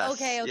 Oh, Yes,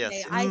 okay.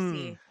 yes. I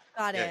see.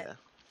 Got Yeah, it. yeah.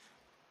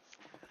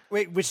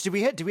 Wait, which did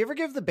we hit? Did we ever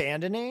give the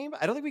band a name?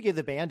 I don't think we gave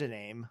the band a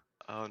name.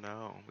 Oh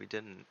no, we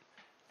didn't.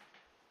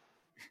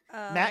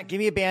 Matt, give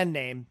me a band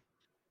name.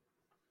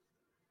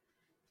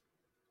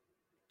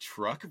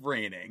 Truck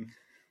Raining.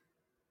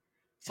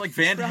 It's like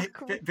Van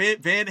Truck-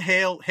 Van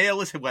Hale.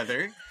 Hail is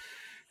weather.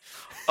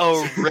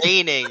 Oh,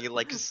 raining.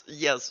 Like,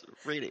 yes,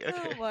 raining.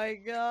 Okay. Oh my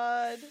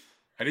god.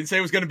 I didn't say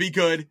it was going to be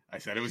good. I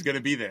said it was going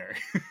to be there.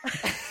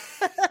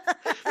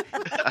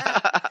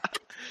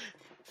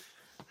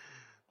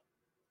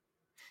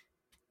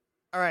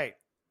 All right.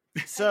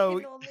 So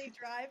I can only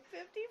drive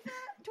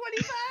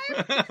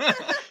 25?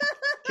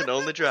 Can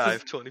only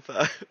drive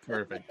 25.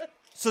 Perfect.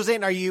 So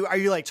Zane, are you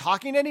like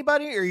talking to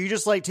anybody, or are you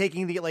just like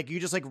taking the like you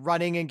just like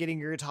running and getting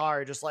your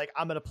guitar, just like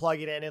I'm gonna plug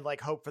it in and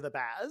like hope for the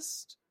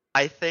best?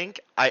 I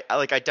think I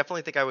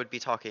definitely think I would be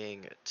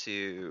talking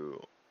to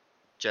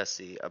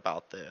Jesse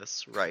about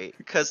this, right?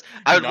 Because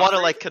I would Not want to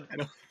Frankie? like, I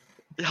don't-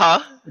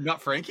 huh?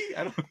 Not Frankie?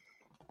 I don't.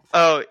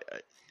 Oh,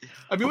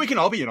 I mean, we can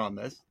all be in on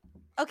this.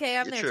 Okay,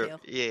 I'm there true. too.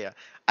 Yeah.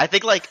 I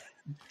think like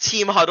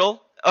team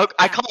huddle. Oh,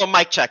 I Yeah. call him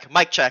mic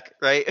check,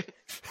 right?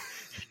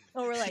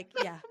 Oh, we're like,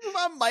 yeah.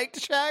 A mic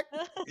check.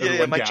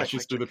 Everyone mic check, dashes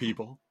mic through the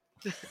people.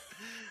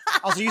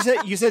 Also, you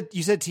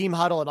said team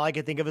huddle, and all I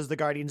could think of is the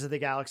Guardians of the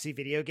Galaxy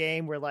video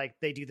game where like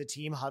they do the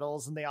team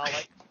huddles and they all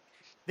like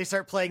they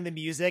start playing the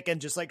music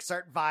and just like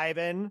start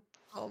vibing.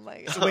 Oh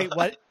my god. So wait,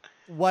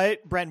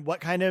 what Brent?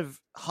 What kind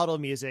of huddle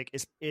music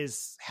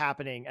is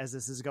happening as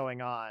this is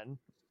going on?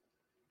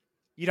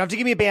 You don't have to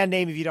give me a band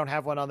name if you don't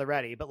have one on the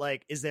ready, but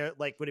like, is there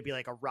like, would it be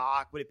like a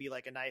rock? Would it be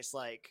like a nice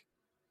like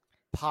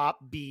pop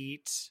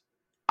beat?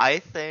 I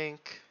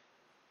think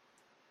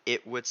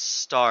it would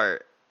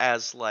start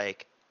as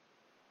like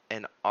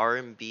an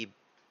R&B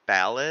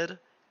ballad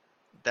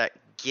that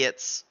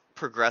gets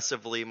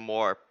progressively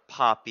more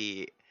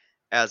poppy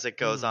as it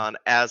goes on,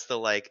 as the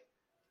like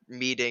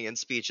meeting and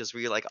speeches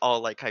where you like all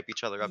like hype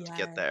each other up to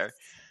get there. Yes.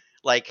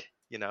 Like,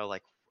 you know,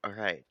 like, all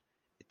right,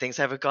 things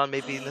haven't gone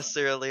maybe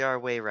necessarily our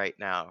way right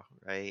now,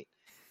 right?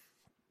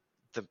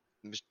 The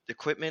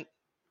equipment,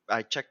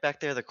 I checked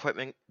back there, the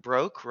equipment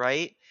broke,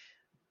 right?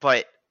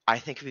 But I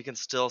think we can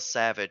still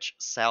salvage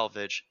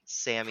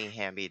Sammy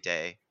Hammy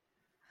Day,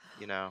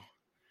 you know.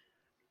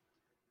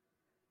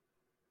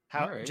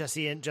 How All right.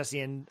 Jesse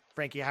and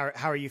Frankie, how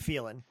are you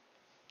feeling?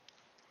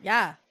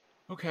 Yeah.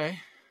 Okay.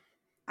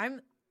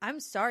 I'm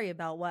sorry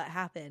about what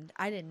happened.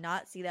 I did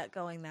not see that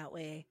going that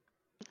way.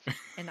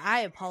 And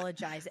I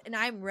apologize. And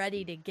I'm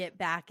ready to get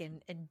back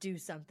and do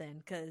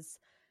something because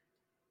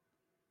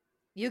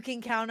you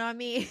can count on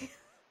me.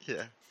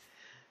 Yeah.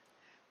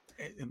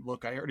 And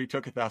look, I already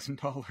took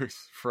 $1,000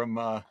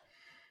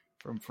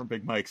 from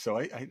Big Mike, so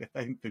I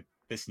think that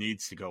this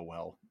needs to go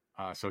well.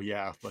 So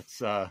yeah,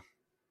 let's all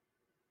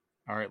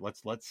right,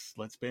 let's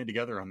band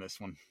together on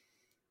this one.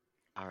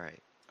 All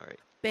right.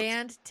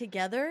 Band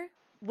together?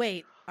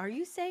 Wait, are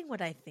you saying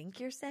what I think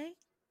you're saying?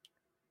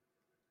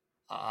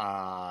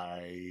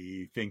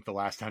 I think the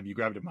last time you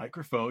grabbed a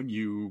microphone,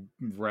 you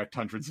wrecked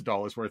hundreds of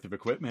dollars worth of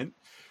equipment.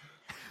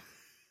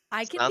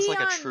 I can Sounds be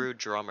like on... a true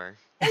drummer.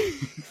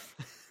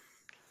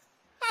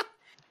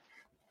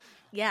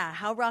 Yeah,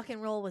 how rock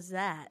and roll was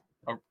that?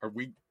 Are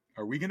we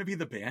going to be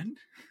the band?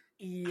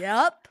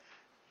 Yep.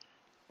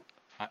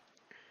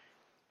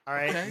 All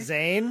right, Okay.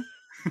 Zane,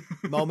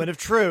 moment of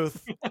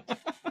truth.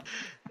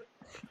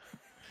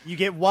 You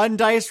get one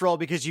dice roll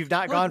because you've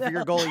not gone for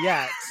your goal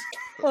yet.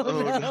 Oh,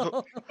 Oh, no.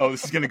 no. Oh,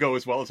 this is going to go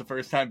as well as a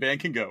first-time band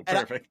can go. And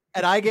I- Perfect.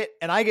 And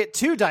I get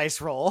two dice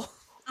roll.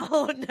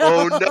 Oh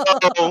no. Oh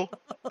no.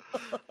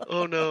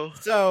 Oh no.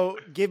 So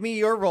give me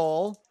your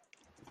roll.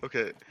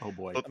 Okay. Oh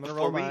boy. But I'm gonna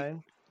roll before we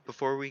mine.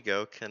 before we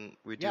go, can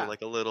we do Yeah.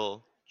 like a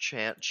little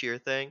cheer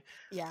thing?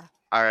 Yeah.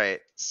 All right.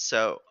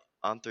 So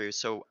on through.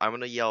 So I'm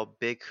gonna yell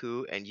Big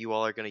Who, and you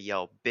all are gonna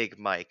yell Big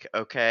Mike.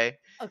 Okay.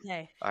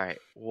 Okay. All right.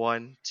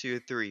 1, 2,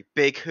 3.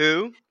 Big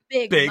Who.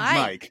 Big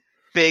Mike.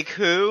 Big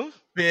Who.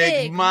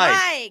 Big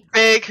Mike.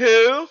 Big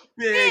Who.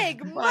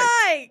 Big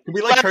Mike. Can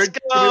we like Let's turn?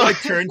 go. Can we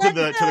like turn to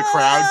the Let's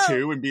crowd go.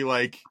 too and be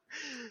like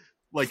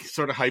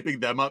sort of hyping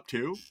them up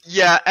too?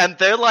 Yeah, and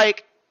they're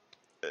like,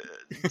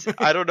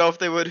 I don't know if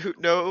they would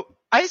know.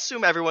 I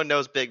assume everyone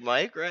knows Big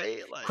Mike,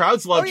 right? Like,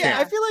 Crowds love Oh yeah,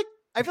 chant. I feel like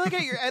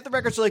at the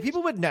record store, like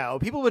people would know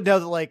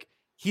that like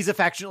he's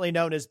affectionately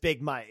known as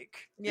Big Mike.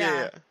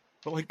 Yeah.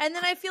 But like, And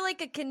then I feel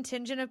like a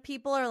contingent of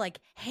people are like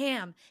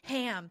ham,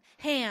 ham,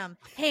 ham,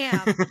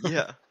 ham.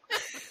 Yeah.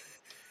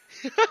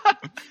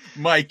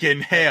 Mike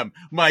and Ham.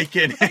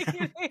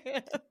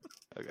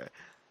 Okay.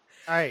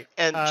 All right.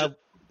 And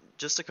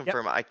just to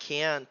confirm, I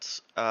can't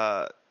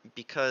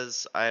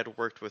because I had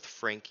worked with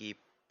Frankie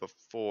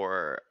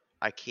before.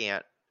 I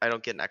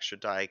don't get an extra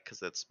die because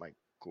that's my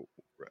goal.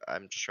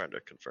 I'm just trying to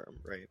confirm,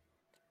 right?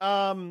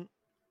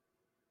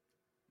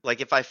 Like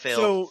if I fail,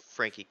 So,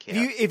 Frankie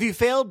can't. if you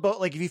failed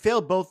both,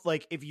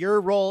 like if your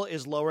roll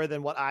is lower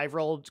than what I've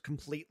rolled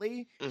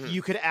completely, Mhm.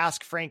 you could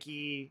ask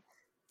Frankie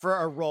for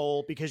a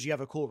roll because you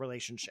have a cool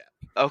relationship.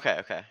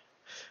 Okay.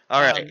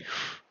 All right.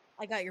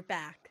 I got your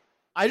back.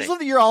 I just love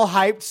that you're all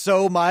hyped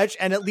so much,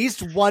 and at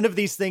least one of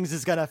these things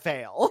is gonna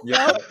fail.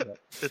 yeah.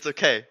 It's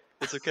okay.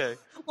 It's okay.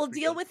 We'll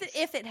deal with it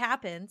if it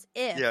happens.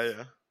 If.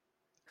 Yeah.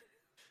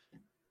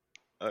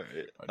 All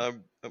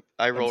right.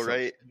 I roll so-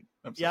 right.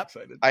 I'm so Yep.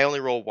 excited. I only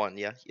roll one.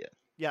 Yeah.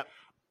 Yep.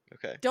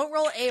 Okay. Don't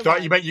roll a Thought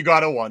one. you meant you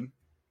got a 1.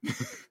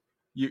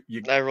 you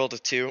I rolled a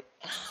 2.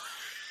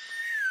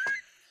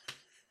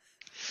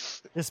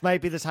 This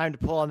might be the time to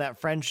pull on that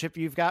friendship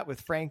you've got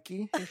with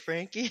Frankie. Hey,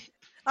 Frankie.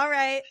 All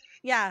right.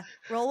 Yeah.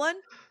 Roll one.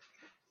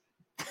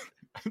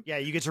 Yeah,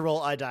 you get to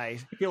roll a die.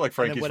 I feel like And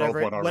Frankie's then rolled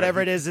one already.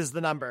 whatever it is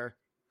the number.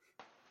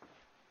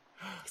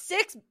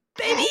 6,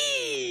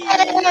 baby.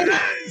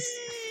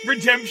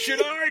 Redemption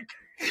arc.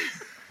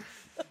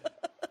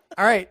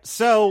 All right,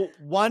 so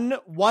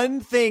one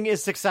thing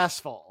is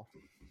successful.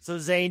 So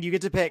Zane, you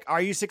get to pick.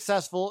 Are you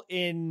successful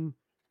in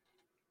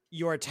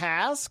your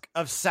task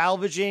of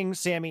salvaging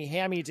Sammy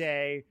Hammy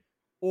Day,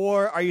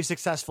 or are you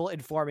successful in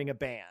forming a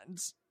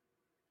band?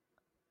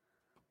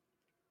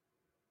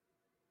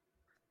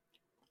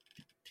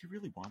 Do you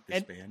really want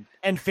this band?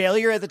 And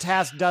failure at the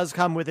task does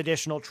come with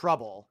additional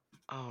trouble.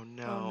 Oh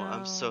no, Oh,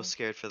 I'm so no.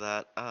 scared for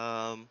that.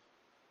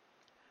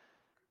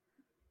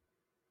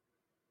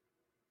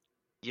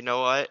 You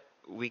know what?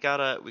 We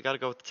gotta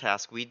go with the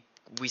task. We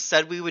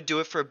said we would do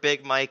it for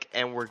Big Mike,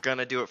 and we're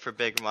gonna do it for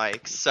Big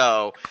Mike.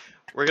 So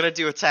we're gonna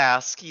do a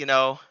task. You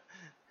know.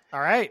 All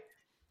right.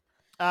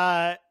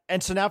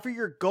 And so now for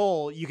your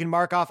goal, you can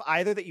mark off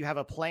either that you have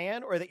a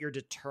plan or that you're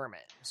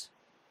determined.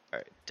 All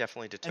right,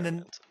 definitely And then-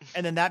 determined.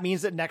 And then that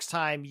means that next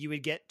time you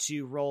would get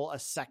to roll a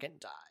second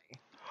die.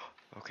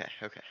 Okay.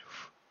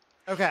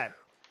 Okay.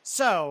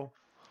 So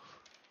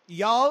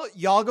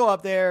y'all go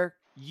up there,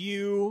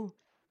 you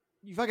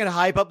fucking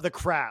hype up the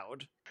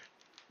crowd.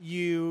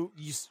 You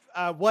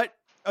what?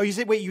 Oh, you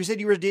said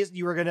you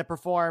were going to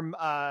perform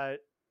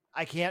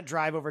I can't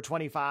drive over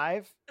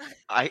 25.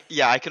 I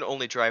can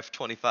only drive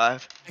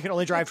 25. I can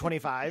only drive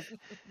 25.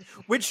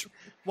 Which,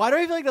 why do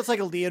I feel like that's like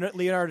a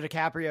Leonardo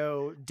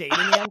DiCaprio dating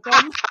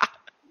anthem?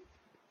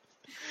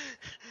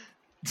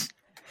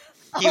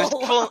 He was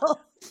Oh,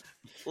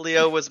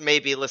 Leo was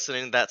maybe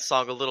listening to that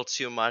song a little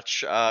too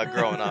much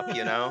growing up,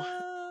 you know.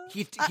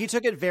 He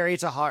took it very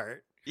to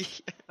heart.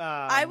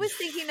 I was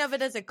thinking of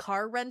it as a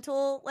car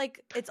rental.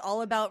 Like, it's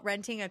all about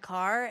renting a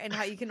car and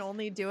how you can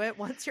only do it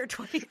once you're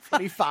 25.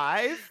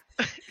 25.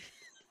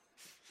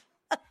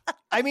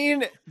 I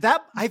mean,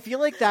 I feel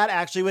like that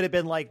actually would have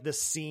been like the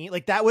scene,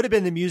 like that would have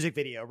been the music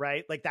video,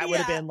 right? Like that would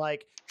have Yeah. been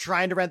like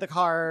trying to rent the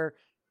car,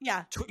 Yeah.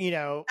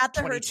 At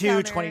the Hertz 22,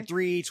 counter.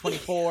 23,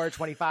 24,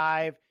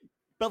 25.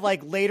 But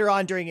like later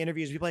on during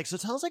interviews, people are like, so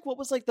tell us like what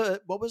was the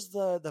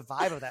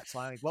vibe of that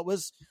song? Like what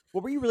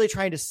were you really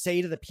trying to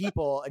say to the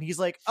people? And he's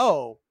like,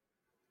 oh,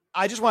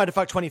 I just wanted to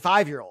fuck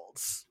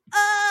 25-year-olds.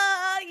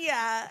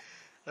 Yeah.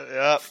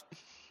 Yep.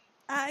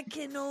 I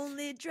can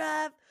only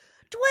drive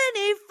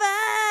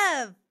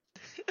 25.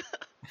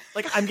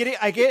 Like I'm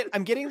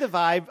getting the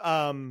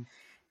vibe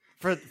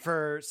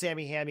for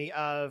Sammy Hammy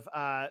of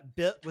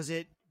Bill, was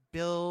it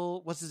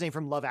Bill, what's his name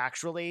from Love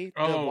Actually,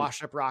 the Oh.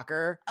 washed up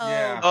rocker?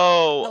 Yeah.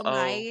 Oh, Bill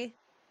Nye.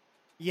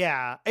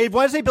 Yeah, I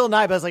wanted to say Bill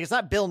Nye, but I was like, it's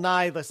not Bill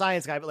Nye the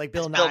science guy, but like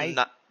Bill Nye.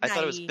 I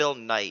thought it was Nye. Bill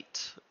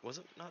Knight. Was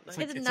it not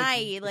Knight? It's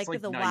Nye, like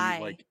with a Y.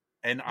 Like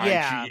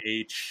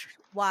Nighy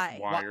Why?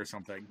 or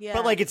something. Yeah.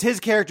 But like it's his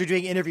character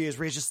doing interviews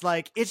where he's just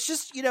like, it's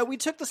just, we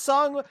took the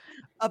song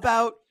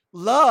about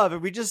love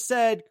and we just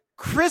said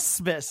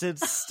Christmas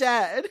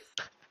instead.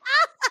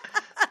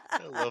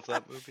 I love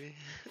that movie.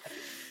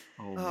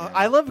 Oh, man.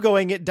 I love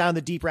going down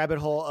the deep rabbit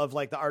hole of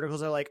like the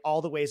articles are like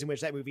all the ways in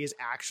which that movie is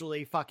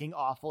actually fucking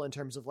awful in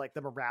terms of like the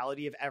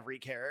morality of every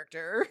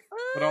character.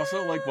 But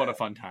also, like, what a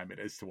fun time it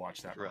is to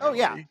watch that. Right. Oh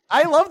yeah, movie.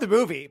 I love the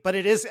movie, but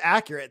it is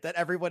accurate that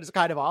everyone is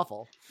kind of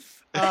awful.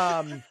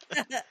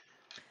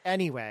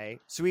 Anyway,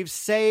 so we've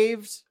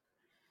saved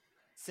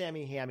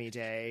Sammy Hammy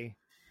Day.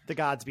 The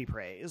gods be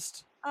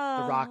praised. The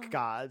rock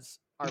gods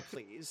are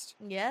pleased.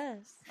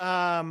 Yes.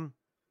 All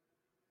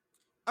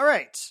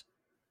right,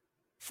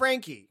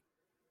 Frankie.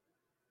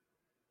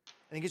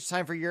 I think it's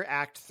time for your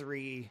Act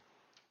 3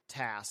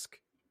 task,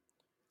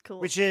 Cool.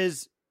 which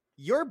is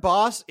your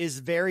boss is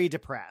very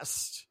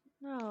depressed.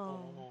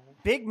 No.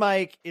 Big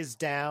Mike is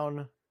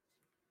down.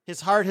 His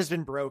heart has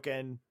been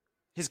broken.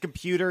 His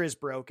computer is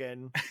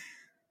broken.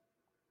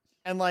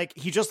 And like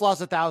he just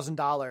lost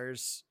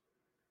 $1,000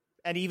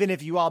 And even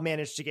if you all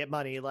manage to get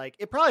money, like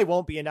it probably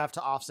won't be enough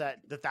to offset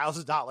the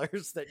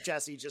 $1,000 that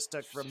Jesse just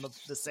took from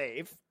the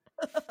save.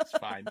 It's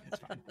fine. It's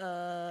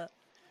fine.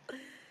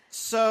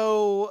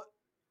 So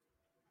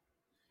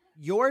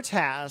your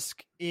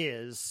task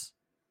is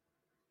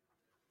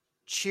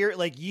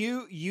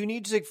you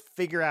need to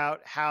figure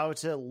out how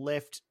to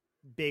lift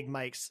Big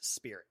Mike's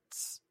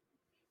spirits.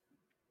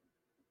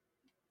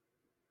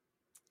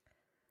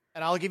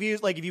 And I'll give you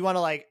if you want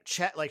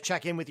to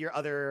check in with your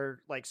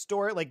other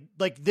store,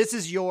 this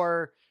is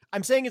your,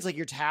 I'm saying it's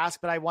your task,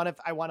 but I want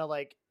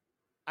to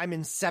I'm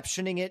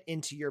inceptioning it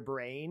into your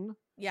brain.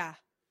 Yeah.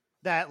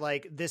 That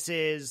this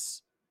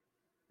is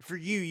for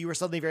you were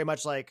suddenly very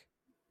much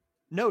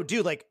no,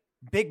 dude,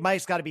 Big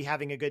Mike's got to be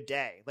having a good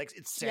day.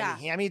 It's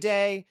Sammy Hammy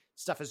Day,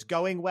 stuff is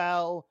going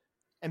well,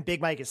 and Big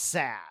Mike is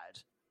sad.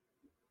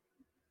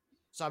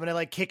 So I'm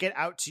gonna kick it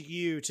out to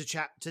you to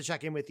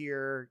check in with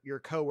your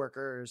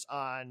coworkers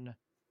on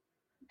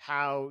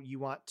how you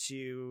want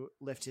to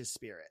lift his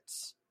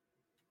spirits.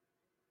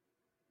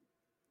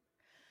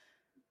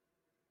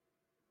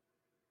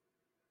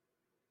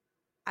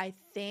 I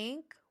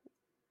think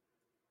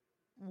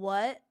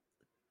what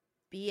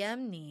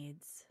BM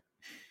needs,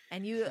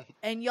 and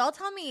y'all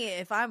tell me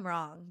if I'm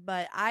wrong,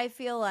 but I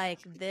feel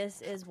like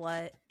this is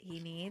what he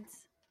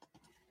needs.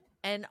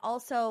 And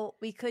also,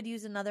 we could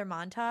use another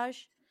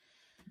montage.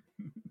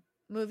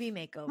 Movie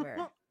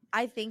makeover.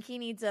 I think he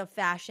needs a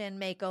fashion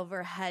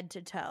makeover head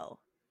to toe.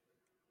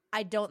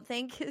 I don't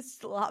think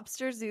his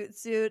lobster zoot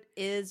suit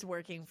is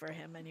working for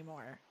him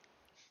anymore.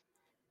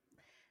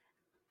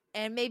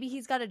 And maybe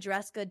he's got to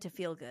dress good to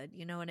feel good.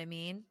 You know what I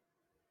mean?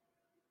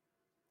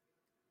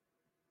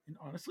 And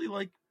honestly,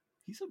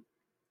 he's a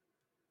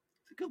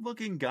good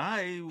looking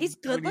guy. He's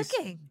good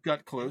looking. He's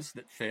got clothes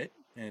that fit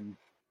and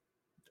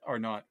are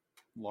not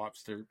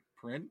lobster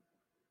print.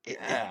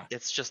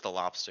 It's just the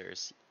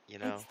lobsters.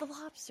 It's the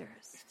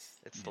lobsters.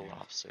 It's the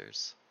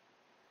lobsters.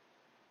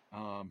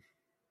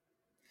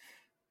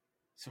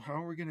 So how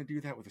are we going to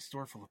do that with a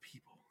store full of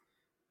people?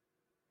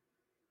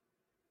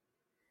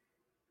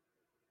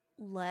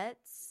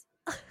 Let's.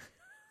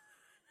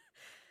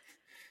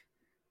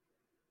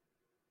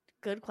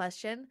 Good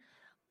question.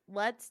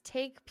 Let's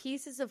take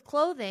pieces of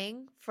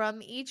clothing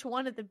from each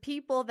one of the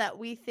people that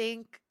we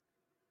think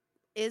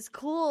is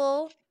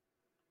cool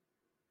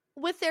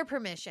with their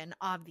permission,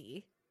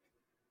 obvi.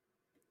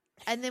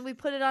 And then we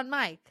put it on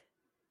Mike.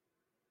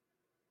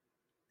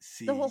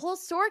 See, the whole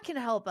store can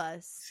help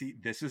us. See,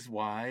 this is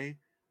why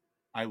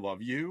I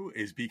love you,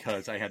 is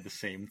because I had the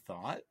same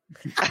thought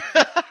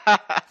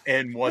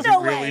and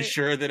wasn't really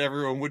sure that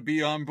everyone would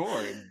be on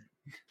board.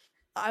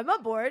 I'm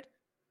on board.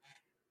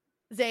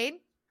 Zane?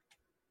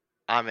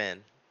 I'm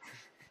in.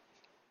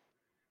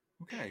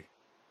 Okay.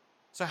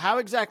 So how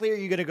exactly are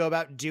you going to go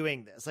about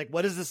doing this?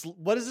 What does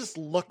this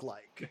look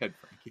like? Go ahead,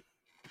 Frankie.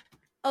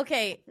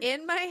 Okay,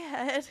 in my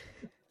head.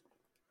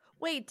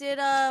 Wait, did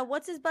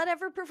what's his butt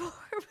ever perform?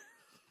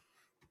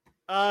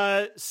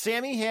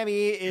 Sammy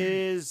Hammy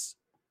is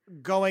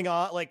going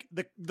on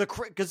the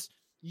because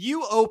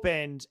you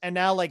opened and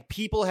now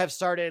people have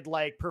started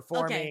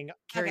performing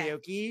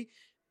karaoke,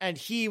 and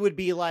he would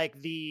be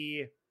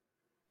the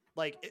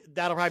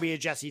that'll probably be a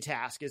Jesse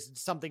task, is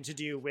something to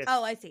do with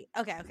I see.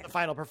 Okay. The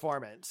final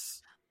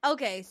performance.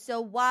 Okay, so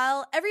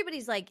while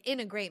everybody's in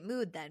a great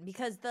mood then,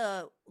 because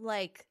the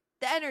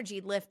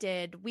energy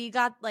lifted, we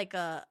got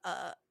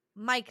a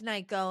Mike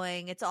night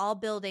going, it's all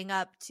building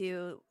up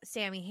to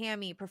Sammy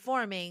Hammy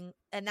performing,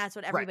 and that's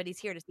what everybody's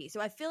here to see. So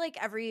I feel like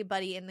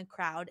everybody in the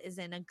crowd is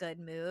in a good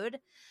mood,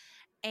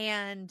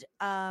 and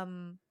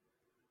I'm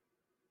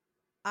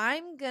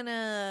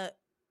gonna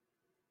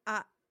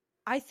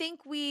I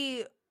think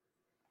we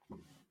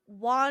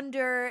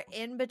wander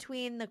in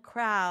between the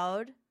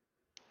crowd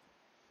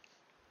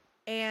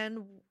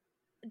and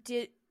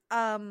okay,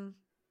 I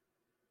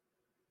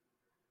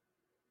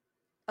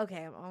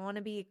want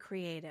to be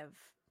creative.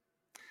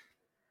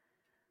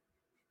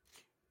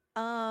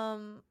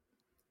 And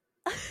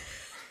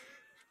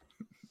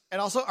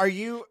also, are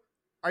you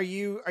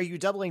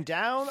doubling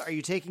down? Are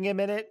you taking a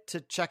minute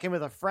to check in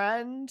with a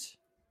friend?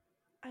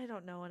 I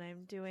don't know what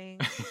I'm doing.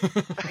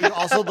 Are you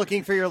also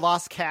looking for your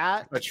lost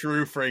cat? A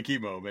true Frankie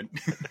moment.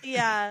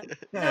 Yeah.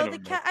 No, the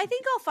cat. I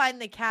think I'll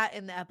find the cat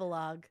in the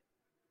epilogue.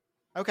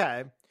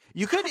 Okay.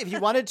 You could, if you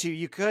wanted to,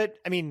 you could,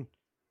 I mean,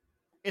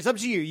 it's up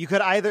to you. You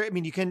could either, I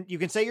mean, you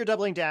can say you're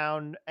doubling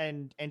down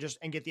and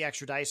get the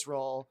extra dice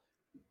roll.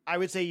 I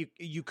would say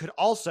you could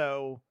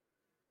also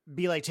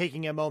be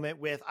taking a moment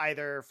with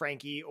either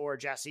Frankie or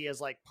Jesse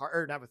as part,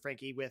 or not with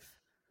Frankie, with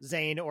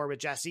Zane or with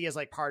Jesse as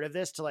part of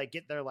this to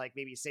get their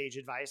maybe sage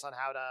advice on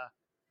how to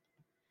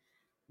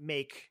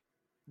make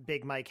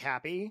Big Mike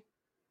happy.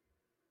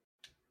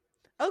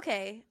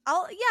 Okay.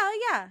 I'll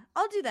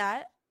do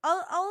that.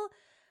 I'll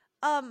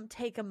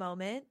take a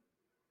moment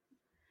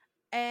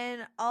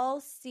and I'll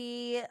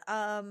see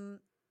can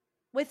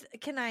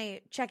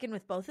I check in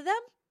with both of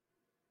them?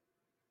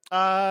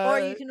 Or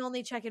you can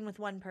only check in with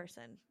one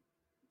person.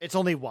 It's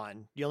only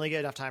one. You only get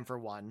enough time for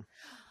one.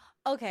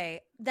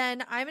 Okay,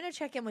 then I'm gonna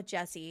check in with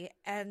Jesse,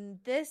 and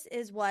this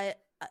is what.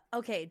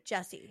 Okay,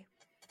 Jesse,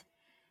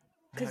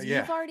 because Yeah.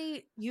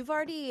 you've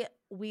already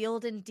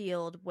wheeled and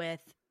dealed with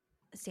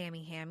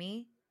Sammy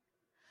Hammy,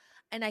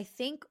 and I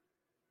think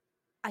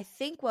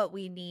what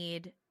we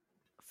need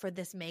for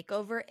this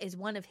makeover is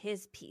one of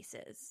his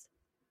pieces.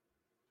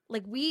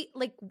 Like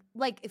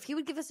if he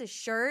would give us a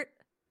shirt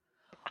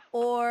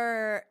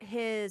or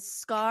his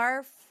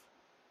scarf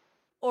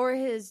or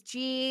his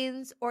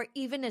jeans or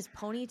even his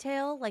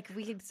ponytail, like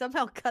we could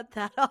somehow cut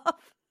that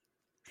off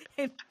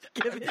and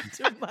give it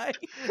to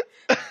Mike.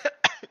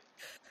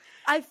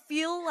 I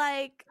feel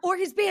like, or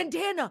his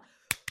bandana.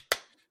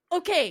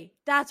 Okay,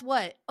 that's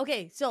what.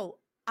 Okay, so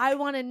I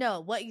want to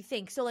know what you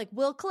think. So, like,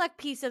 we'll collect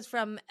pieces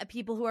from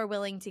people who are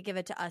willing to give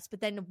it to us.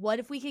 But then, what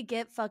if we could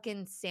get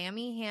fucking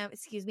Sammy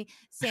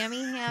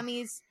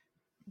Hammy's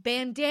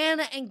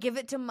bandana and give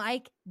it to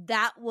Mike?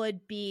 That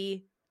would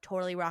be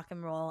totally rock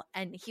and roll,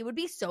 and he would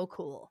be so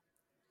cool.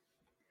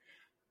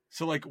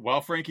 So, like,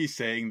 while Frankie's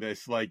saying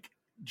this, like,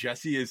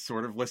 Jesse is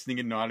sort of listening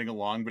and nodding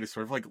along, but is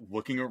sort of like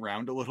looking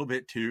around a little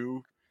bit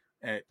too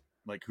at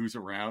like who's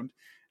around.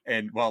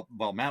 And while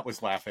Matt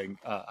was laughing,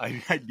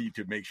 I need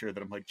to make sure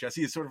that I'm like,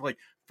 Jesse is sort of like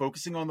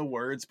focusing on the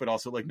words, but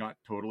also like not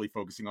totally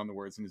focusing on the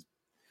words, and is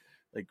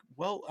like,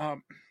 well,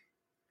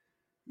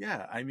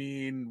 yeah, I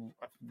mean,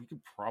 we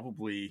could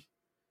probably,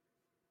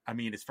 I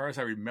mean, as far as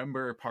I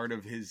remember, part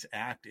of his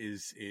act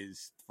is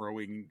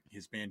throwing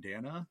his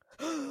bandana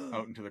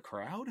out into the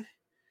crowd.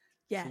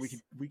 Yes, so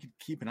we could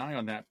keep an eye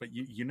on that, but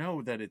you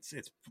know that it's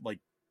like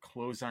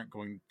clothes aren't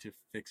going to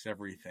fix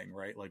everything,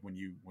 right? Like when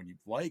you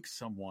like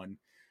someone,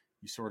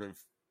 you sort of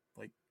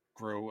like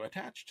grow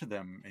attached to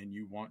them and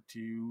you want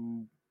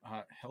to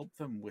help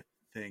them with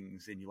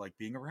things and you like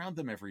being around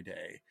them every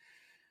day.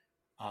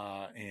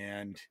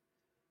 And,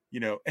 you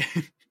know,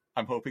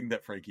 I'm hoping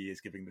that Frankie is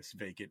giving this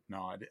vacant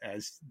nod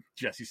as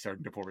Jesse's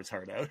starting to pour his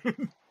heart out.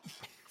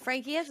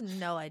 Frankie has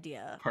no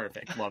idea.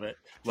 Perfect. Love it.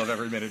 Love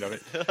every minute of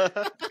it.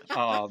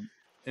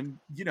 And,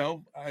 you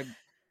know, and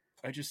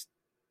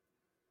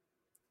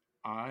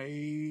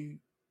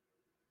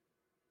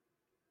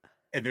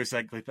there's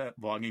like that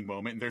longing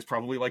moment, and there's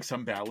probably like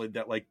some ballad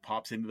that like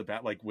pops into the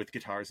like with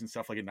guitars and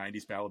stuff, like a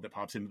 90s ballad that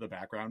pops into the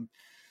background,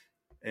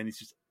 and it's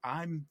just,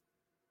 I'm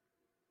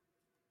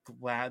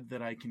glad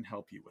that I can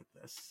help you with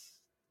this.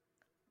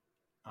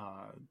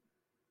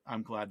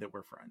 I'm glad that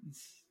we're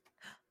friends.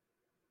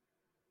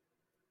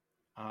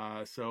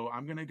 So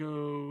I'm gonna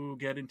go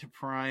get into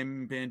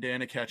prime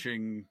bandana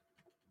catching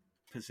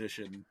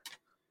position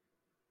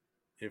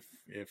if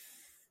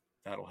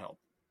that'll help.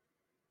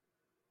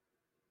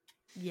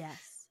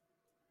 Yes.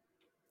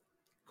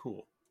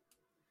 Cool.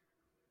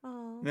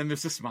 Oh. And then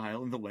there's the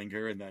smile and the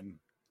linger, and then,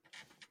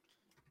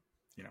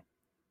 you know.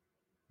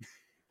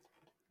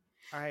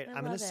 All right, I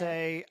I'm love gonna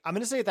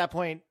say at that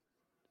point,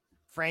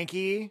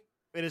 Frankie,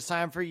 it is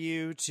time for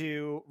you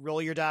to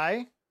roll your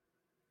die.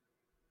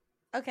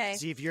 Okay.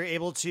 See if you're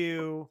able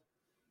to.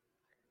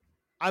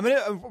 I'm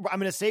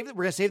gonna save.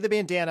 We're gonna save the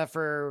bandana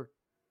for.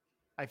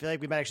 I feel like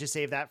we might actually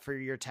save that for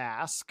your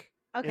task.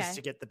 Okay. Is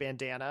to get the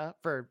bandana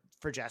for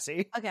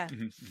Jesse. Okay.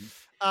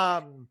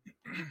 Are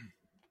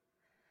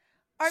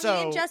me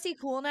and Jesse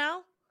cool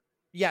now?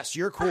 Yes,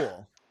 you're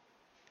cool.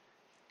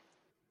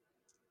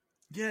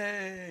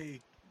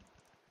 Yay!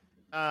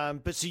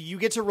 But so you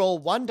get to roll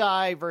 1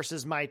 die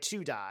versus my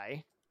 2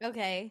 die.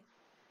 Okay.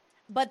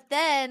 But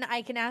then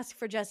I can ask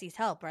for Jesse's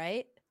help,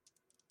 right?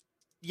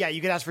 Yeah,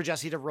 you can ask for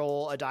Jesse to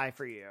roll a die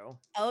for you.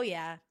 Oh,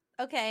 yeah.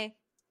 Okay.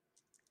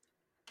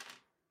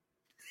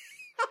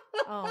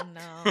 Oh,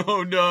 no.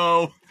 Oh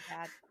no!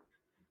 God.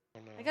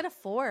 I got a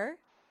 4.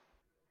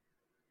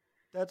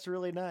 That's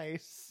really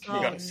nice. You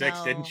got a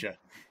 6, didn't you?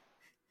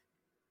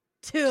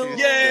 2.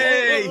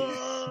 Yay!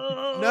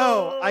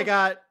 No, I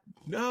got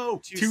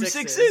two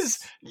sixes.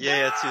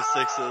 Yeah, 2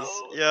 6s.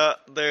 Yeah,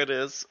 there it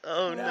is.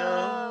 Oh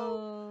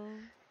no.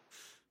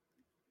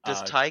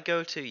 Does tie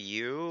go to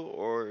you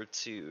or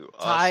to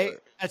tie? us?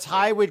 A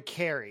tie would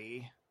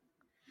carry.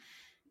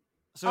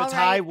 So All a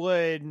tie right.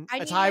 would. I A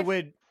need tie my-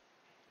 would.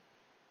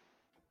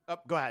 Oh,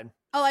 go ahead.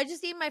 Oh, I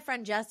just need my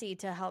friend Jesse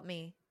to help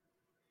me.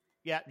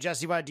 Yeah,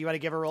 Jesse, do you want to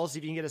give a roll? See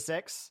if you can get a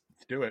 6.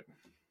 Let's do it.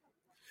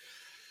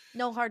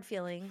 No hard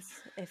feelings,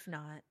 if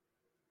not.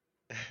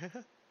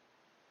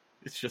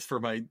 It's just for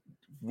my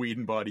weed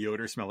and body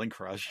odor smelling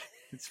crush.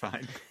 It's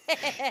fine.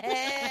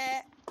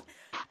 I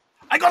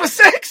got a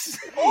 6!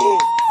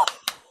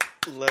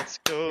 Let's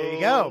go. There you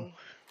go.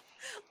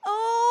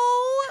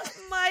 Oh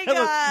my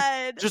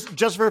god.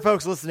 Just for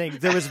folks listening,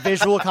 there was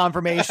visual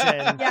confirmation.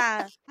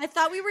 Yeah. I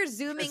thought we were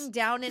zooming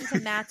down into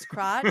Matt's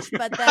crotch,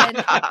 but then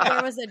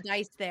there was a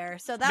dice there.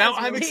 So that Now was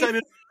I'm really...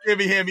 excited for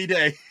Hammy Hammy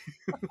Day.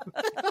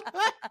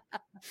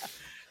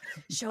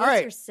 Show All us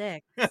right. your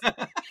 6.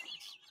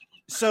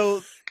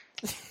 So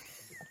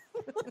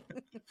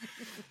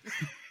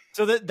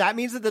that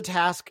means that the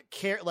task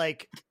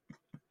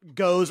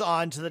goes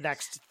on to the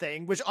next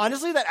thing, which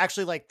honestly that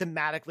actually like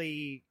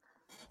thematically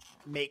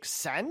makes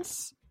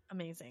sense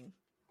Amazing.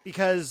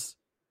 because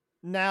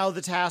now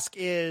the task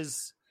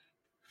is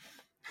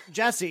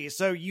Jesse,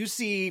 so you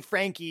see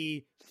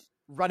Frankie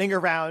running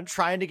around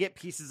trying to get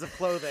pieces of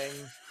clothing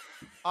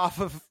off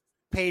of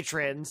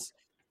patrons,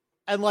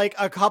 and like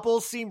a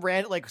couple seem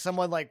like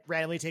someone like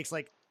randomly takes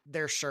like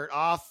their shirt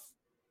off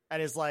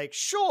and is like,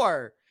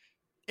 sure.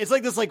 It's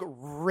like this like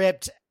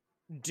ripped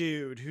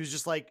dude who's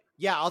just like,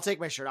 yeah, I'll take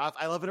my shirt off.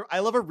 I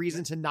love a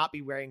reason to not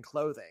be wearing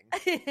clothing.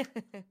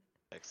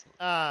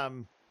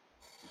 Excellent.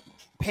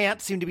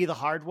 Pants seem to be the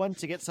hard one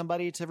to get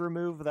somebody to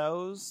remove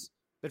those,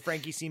 but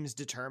Frankie seems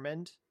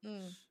determined.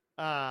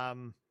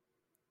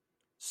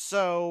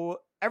 So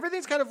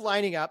everything's kind of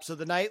lining up. So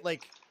the night,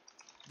 like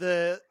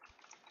we're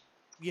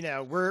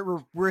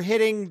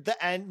hitting the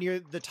end near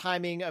the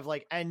timing of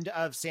like end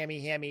of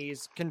Sammy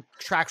Hammy's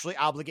contractually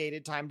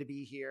obligated time to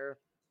be here.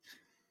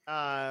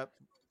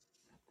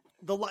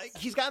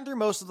 He's gotten through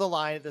most of the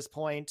line at this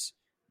point,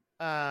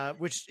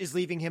 which is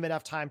leaving him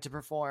enough time to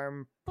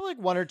perform probably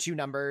like 1 or 2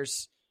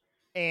 numbers.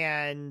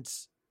 And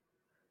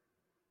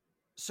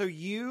so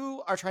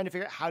you are trying to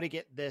figure out how to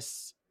get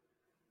this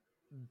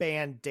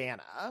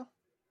bandana,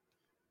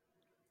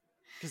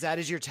 because that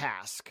is your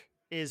task.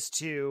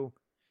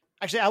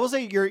 Actually, I will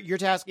say your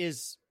task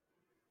is.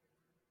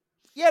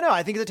 Yeah, no,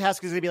 I think the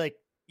task is gonna be like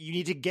you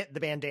need to get the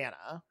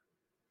bandana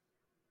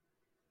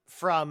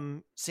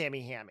from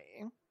Sammy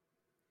Hammy.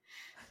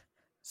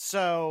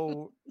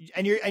 So,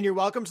 and you're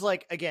welcome to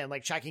like again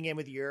like checking in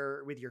with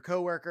your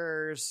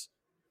coworkers,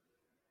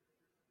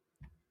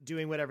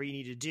 doing whatever you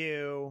need to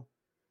do,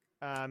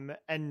 and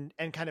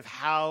kind of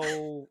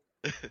how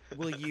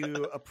will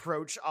you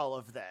approach all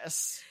of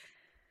this?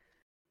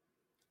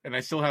 And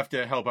I still have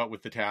to help out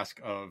with the task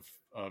of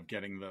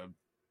getting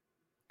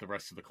the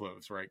rest of the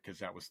clothes, right? Because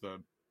that was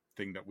the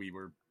thing that we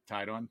were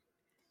tied on.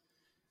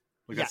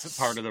 Like that's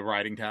part of the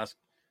riding task.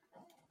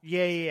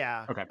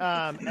 Yeah. Okay.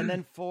 And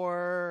then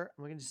I'm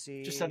looking to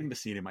see. Just setting the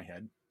scene in my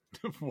head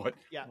of what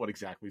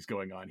exactly is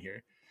going on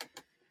here.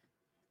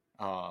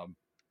 Yeah,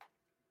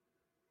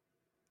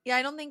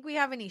 I don't think we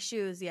have any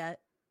shoes yet.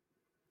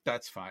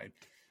 That's fine.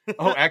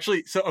 Oh,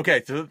 actually, so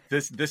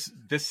this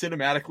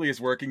cinematically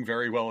is working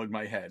very well in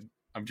my head.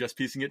 I'm just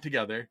piecing it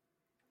together.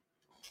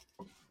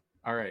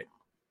 All right.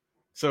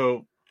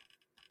 So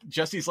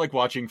Jesse's like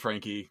watching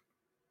Frankie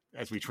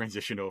as we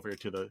transition over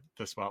to the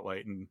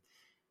spotlight and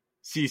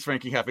sees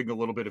Frankie having a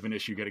little bit of an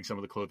issue getting some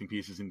of the clothing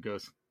pieces and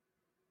goes,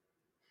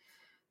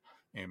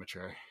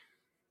 amateur.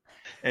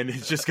 And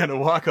he's just going to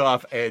walk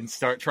off and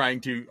start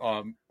trying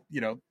to,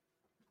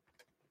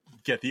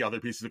 get the other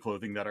pieces of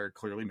clothing that are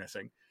clearly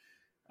missing.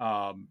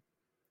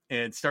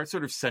 And start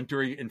sort of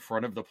centering in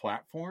front of the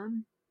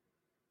platform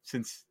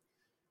since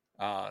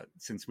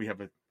we have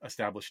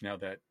established now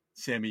that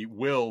Sammy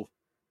will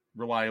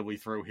reliably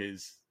throw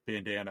his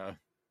bandana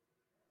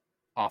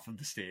off of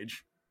the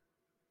stage.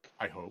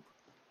 I hope.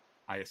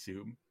 I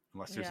assume,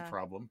 unless there's a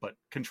problem. But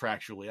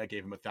contractually, I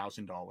gave him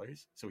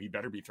 $1,000, so he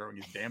better be throwing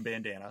his damn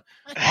bandana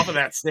off of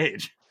that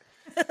stage.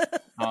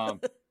 And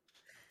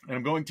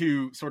I'm going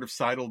to sort of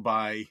sidle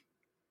by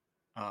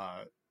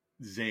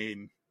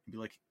Zane and be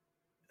like,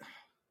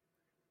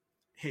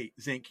 "Hey,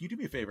 Zane, can you do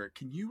me a favor?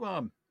 Can you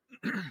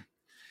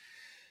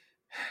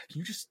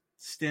just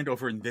stand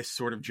over in this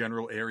sort of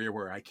general area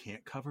where I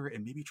can't cover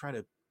and maybe try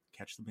to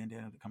catch the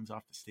bandana that comes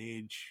off the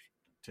stage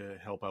to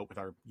help out with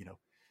our,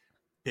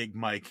 big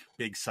Mike,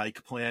 big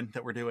psych plan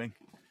that we're doing?"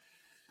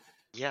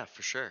 Yeah,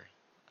 for sure.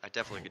 I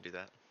definitely could do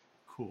that.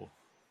 Cool.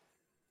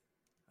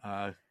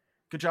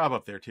 Good job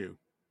up there too,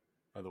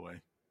 by the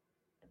way,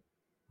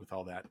 with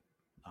all that.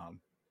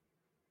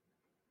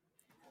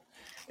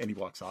 And he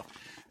walks off.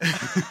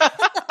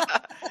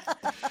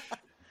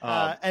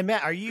 And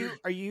Matt, are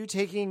you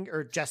taking,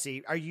 or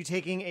Jesse, are you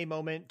taking a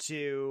moment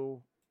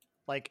to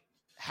like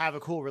have a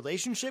cool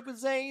relationship with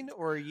Zane,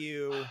 or are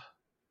you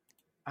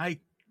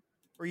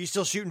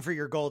still shooting for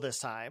your goal this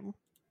time?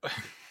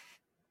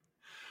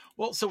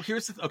 Well, so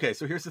here's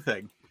the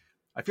thing.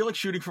 I feel like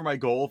shooting for my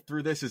goal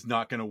through this is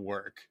not going to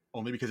work,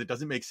 only because it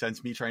doesn't make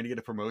sense me trying to get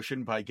a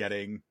promotion by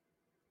getting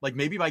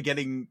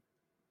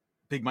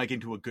Big Mike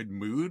into a good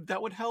mood.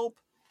 That would help.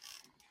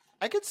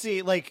 I could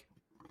see, like,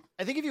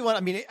 I think if you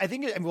want,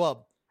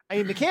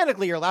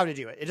 mechanically you're allowed to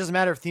do it. It doesn't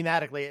matter if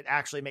thematically it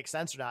actually makes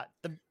sense or not.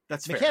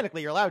 That's mechanically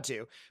fair. You're allowed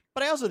to.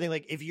 But I also think,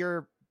 like, if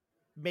you're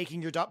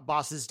making your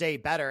boss's day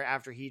better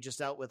after he just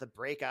dealt with a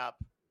breakup,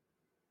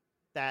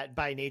 that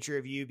by nature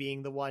of you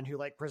being the one who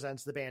like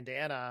presents the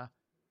bandana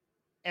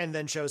and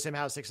then shows him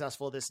how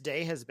successful this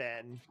day has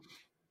been,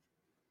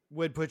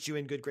 would put you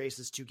in good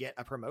graces to get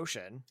a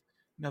promotion.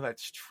 Now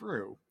that's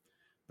true.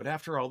 But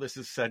after all this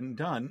is said and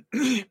done,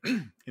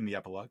 in the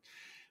epilogue,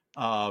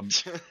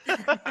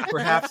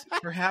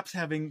 perhaps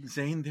having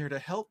Zane there to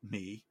help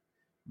me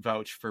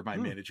vouch for my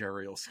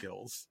managerial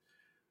skills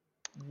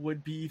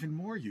would be even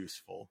more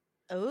useful.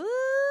 Ooh.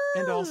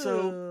 And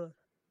also,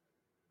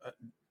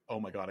 oh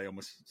my God, I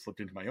almost slipped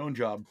into my own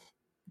job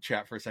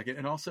chat for a second.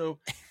 And also,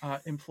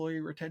 employee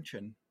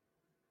retention,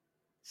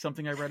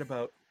 something I read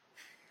about.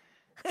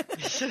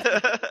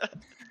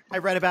 I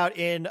read about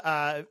in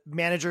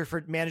Managers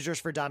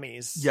for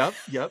Dummies. Yep.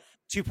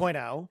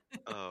 2.0.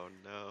 Oh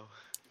no.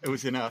 It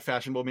was in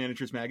Fashionable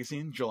Managers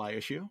magazine, July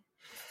issue.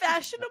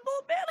 Fashionable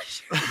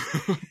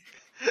manager.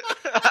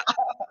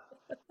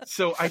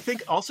 So I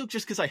think also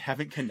just because I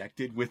haven't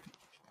connected with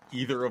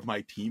either of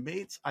my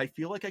teammates, I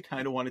feel like I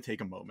kind of want to take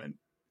a moment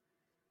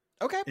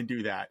Okay. and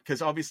do that.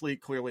 Because obviously,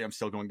 clearly, I'm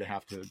still going to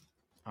have to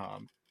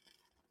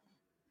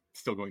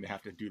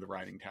do the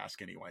riding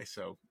task anyway.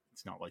 So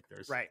it's not like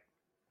there's Right.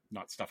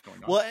 not stuff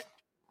going on. Well,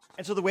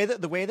 and so the way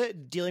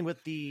that dealing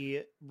with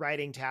the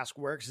writing task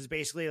works is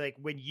basically like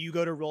when you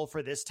go to roll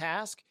for this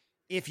task,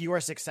 if you are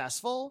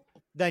successful,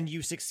 then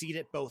you succeed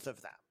at both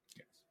of them.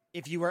 Yes.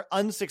 If you are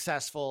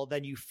unsuccessful,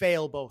 then you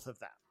fail both of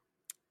them.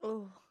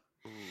 Oh,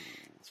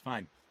 It's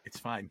fine. It's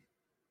fine.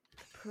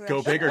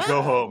 Go big or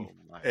go home,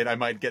 Oh my- and I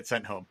might get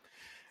sent home.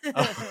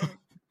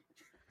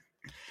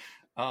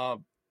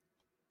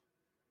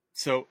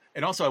 So,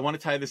 and also I want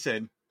to tie this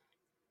in.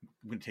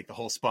 I'm going to take the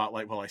whole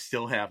spotlight while I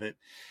still have it.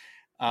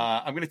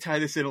 I'm going to tie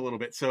this in a little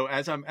bit. So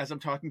as I'm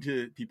talking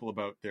to people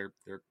about their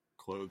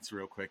clothes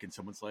real quick, and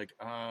someone's like,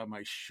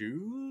 my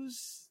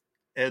shoes,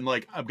 and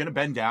like, I'm going to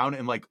bend down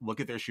and like look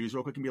at their shoes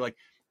real quick and be like,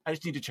 I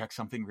just need to check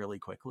something really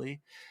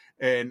quickly.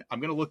 And I'm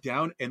going to look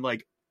down and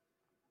like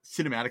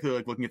cinematically,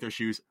 like looking at their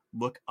shoes,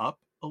 look up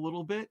a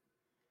little bit.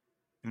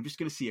 And I'm just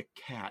going to see a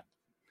cat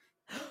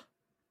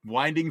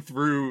winding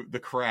through the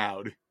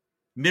crowd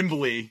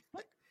nimbly,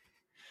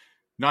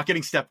 not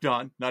getting stepped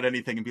on, not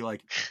anything, and be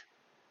like,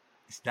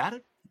 is that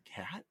a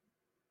cat?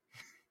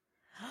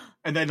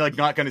 And then like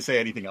not going to say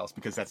anything else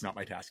because that's not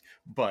my task.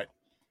 But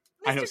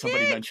I know Mr.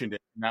 somebody King! mentioned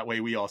it. And that way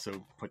we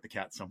also put the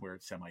cat somewhere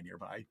semi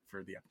nearby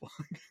for the epilogue.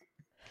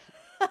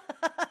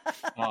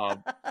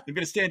 I'm going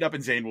to stand up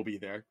and Zane will be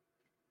there.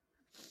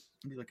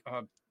 And be like,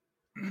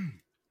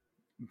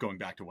 going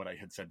back to what I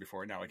had said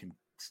before, now I can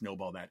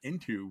snowball that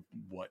into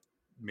what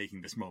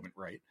making this moment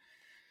right.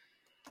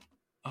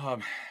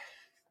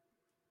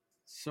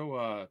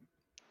 So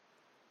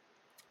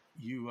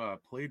you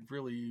played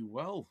really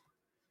well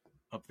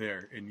up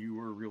there, and you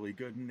were really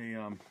good in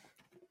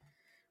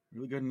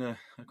a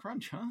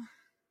crunch, huh?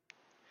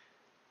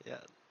 Yeah.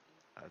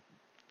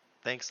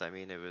 Thanks. I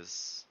mean,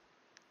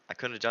 I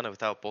couldn't have done it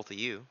without both of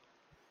you.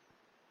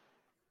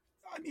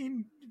 I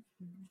mean,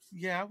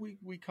 yeah,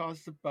 we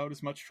caused about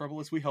as much trouble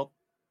as we helped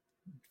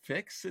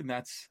fix, and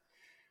that's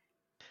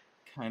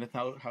kind of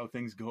how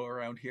things go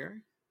around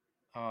here.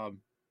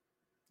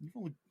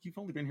 You've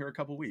only been here a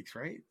couple weeks,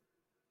 right?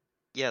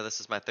 Yeah, this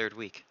is my third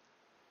week.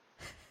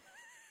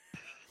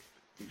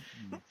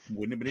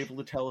 Wouldn't have been able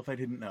to tell if I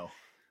didn't know.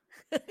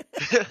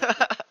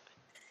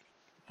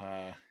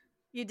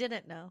 You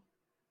didn't know.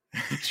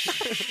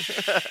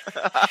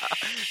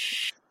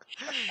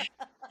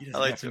 He doesn't I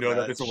like have to to know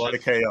that there's a lot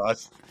of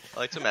chaos. I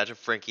like to imagine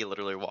Frankie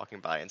literally walking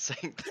by and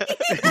saying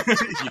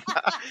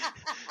that.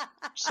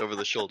 Just over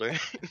the shoulder.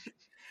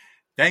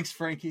 Thanks,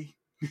 Frankie.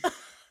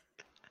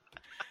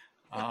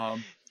 I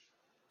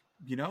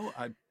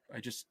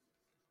just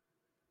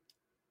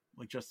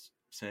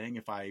saying,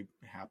 if I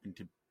happen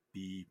to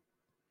be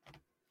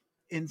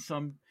in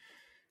some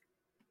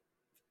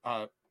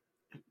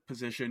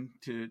position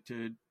to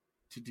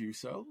do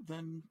so,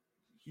 then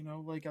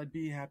I'd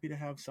be happy to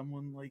have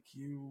someone like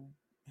you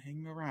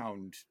hang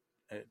around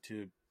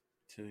to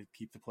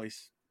keep the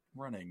place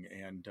running.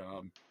 And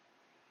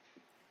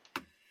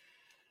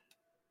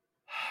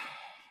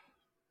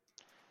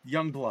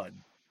young blood,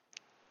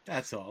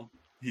 that's all.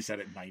 He said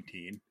at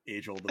 19,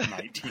 age old of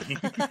 19.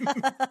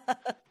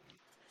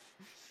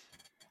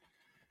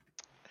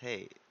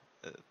 Hey,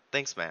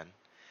 thanks, man.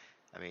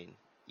 I mean,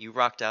 you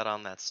rocked out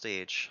on that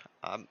stage.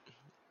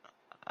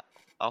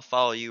 I'll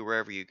follow you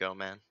wherever you go,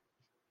 man.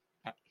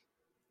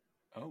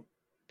 Oh.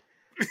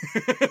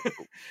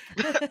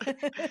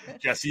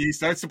 Jesse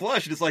starts to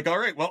blush and it's like, all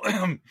right, well,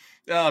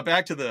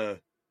 back to the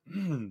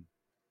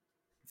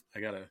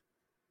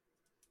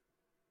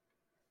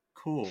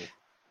cool.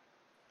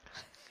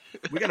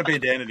 We got a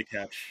bandana to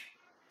catch.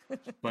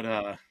 But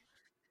all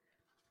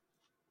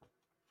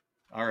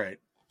right.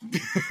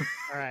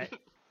 All right.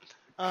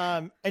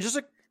 And just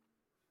a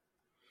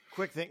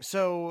quick thing.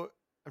 So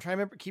I'm trying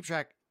to keep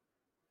track.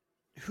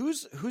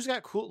 Who's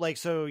got cool, like,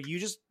 so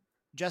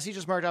Jesse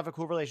just marked off a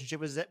cool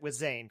relationship with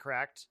Zane,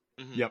 correct?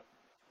 Mm-hmm. Yep.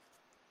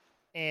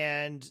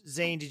 And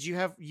Zane, did you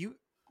have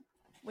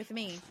With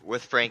me.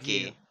 With Frankie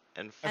You.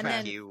 and And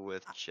Frankie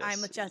with Jesse.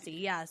 I'm with Jesse.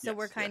 Yeah. So Yes,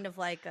 we're yeah. kind of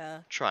like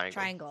a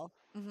Triangle.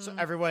 so Mhm.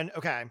 everyone?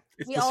 Okay.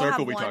 It's We the all circle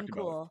have we one talked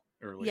cool. about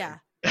earlier.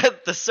 Yeah.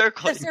 The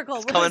circle. The circle,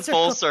 It's we're coming the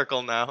full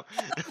circle. circle now.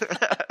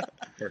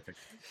 Perfect.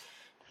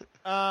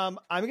 I'm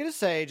gonna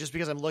say, just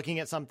because I'm looking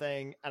at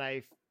something and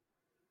I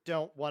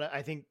don't want to.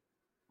 I think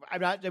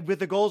I'm not with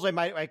the goals. I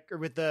might or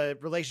with the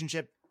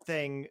relationship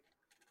thing.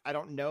 I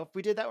don't know if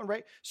we did that one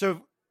right.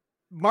 So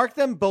mark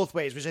them both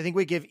ways, which I think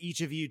we give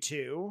each of you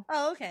 2.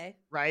 Oh, okay.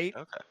 Right.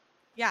 Okay.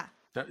 Yeah.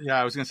 Yeah,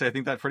 I was gonna say, I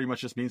think that pretty much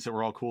just means that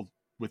we're all cool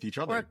with each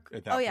other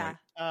at that Oh, yeah.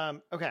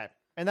 point. Okay.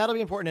 And that'll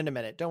be important in a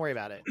minute. Don't worry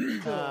about it.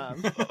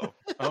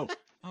 Uh-oh.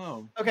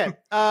 Oh. Okay.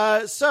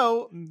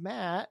 So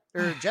Matt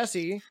or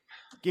Jesse,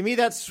 give me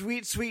that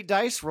sweet, sweet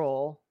dice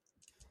roll.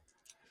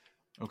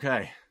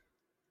 Okay.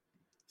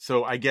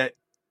 So I get,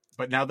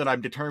 but now that I'm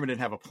determined and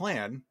have a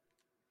plan.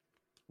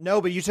 No,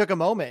 but you took a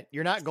moment.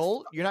 You're not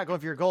going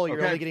for your goal. You're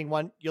Okay. only getting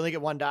one. You only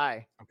get one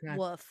die. Okay.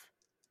 Woof.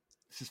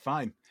 This is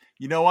fine.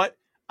 You know what?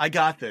 I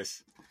got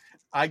this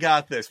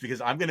because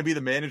I'm going to be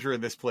the manager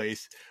in this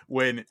place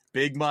when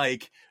Big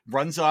Mike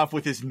runs off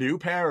with his new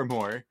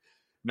paramour,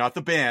 not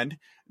the band,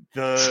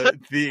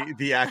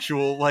 the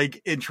actual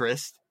like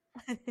interest.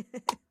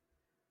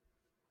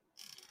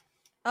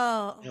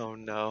 Oh. Oh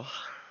no.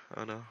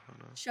 Oh no.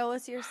 Show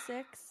us your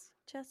 6,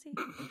 Jesse.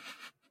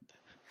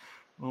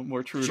 Well,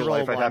 more true Did to you roll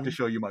life, I'd have to one?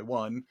 show you my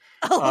one.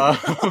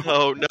 Oh,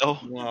 Oh no.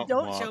 Wah,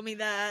 don't wah. show me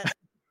that.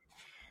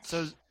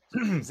 So,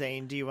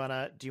 Zane, do you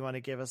wanna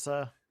give us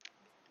a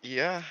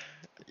Yeah.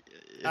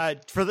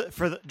 for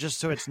the just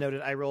so it's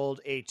noted? I rolled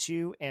a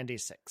 2 and a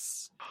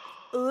 6.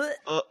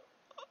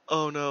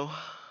 Oh no.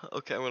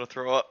 Okay, I'm gonna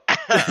throw up.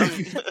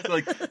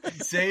 Like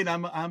Zane,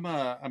 I'm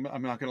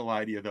not gonna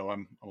lie to you though.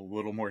 I'm a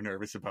little more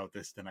nervous about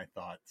this than I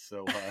thought.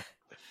 So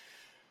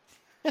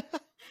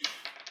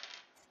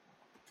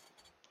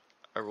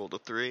I rolled a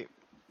 3.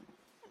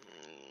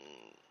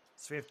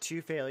 So we have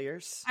 2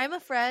 failures. I'm a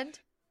friend.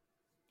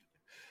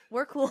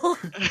 We're cool.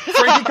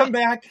 Frankie, come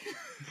back.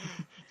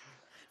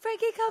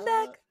 Frankie, come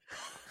back.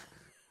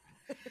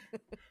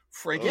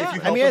 Frankie, Yeah, if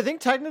you I help mean, us, I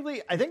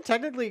think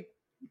technically,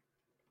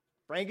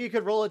 Frankie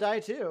could roll a die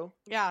too.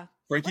 Yeah.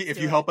 Frankie, let's if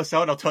do you it. help us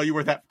out, I'll tell you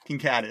where that fucking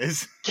cat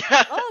is.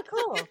 Oh,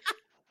 cool.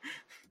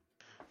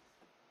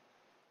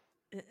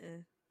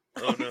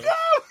 Oh no.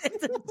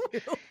 It's a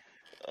 2.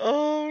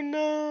 Oh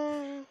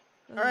no.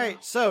 All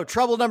right, so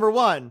trouble number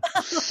 1.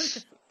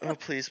 Oh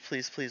please,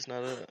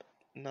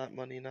 not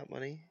money. Not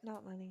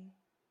money.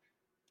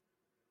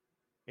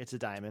 It's a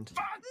diamond.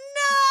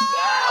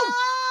 No!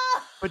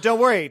 But don't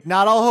worry,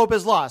 not all hope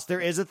is lost. There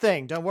is a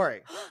thing. Don't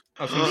worry.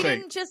 I was We gonna say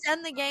didn't just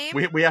end the game.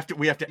 we have to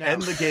No.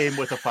 end the game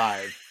with a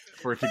 5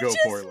 for it to Who go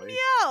just poorly.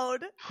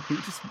 meowed?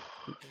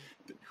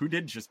 Who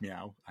did just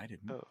meow? I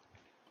didn't. Oh.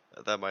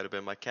 That might have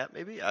been my cat,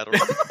 maybe. I don't know.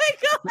 Oh my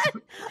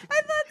god!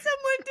 I thought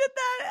someone did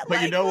that. But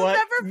like, you know we'll what?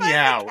 never find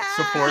Meow. the cat.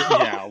 Support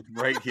meow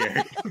right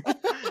here.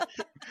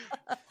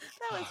 That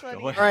was funny.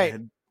 Go ahead. All right.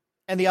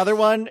 And the other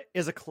one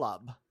is a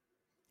club.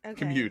 Okay.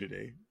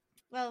 Community.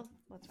 Well,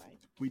 that's fine.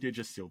 We did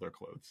just steal their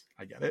clothes.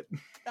 I get it.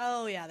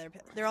 Oh yeah,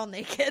 they're all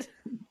naked.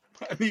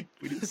 I mean,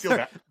 we didn't steal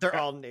that. They're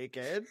all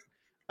naked.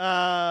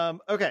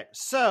 Okay,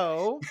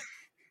 so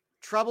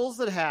troubles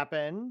that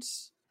happened.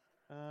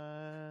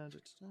 Oh,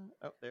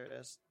 there it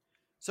is.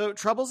 So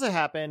troubles that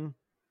happen.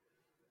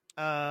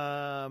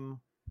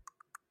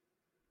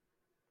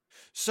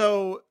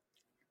 So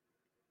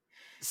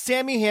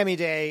Sammy Hammy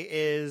Day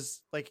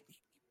is like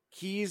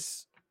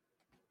he's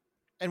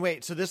and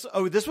wait, so this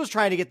was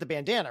trying to get the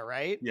bandana,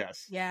 right?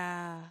 Yes.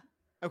 Yeah.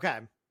 Okay.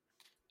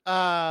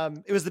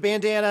 It was the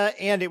bandana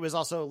and it was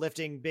also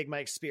lifting Big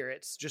Mike's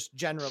spirits just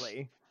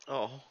generally.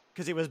 Oh.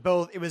 Because it was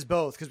both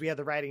because we had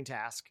the writing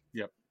task.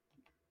 Yep.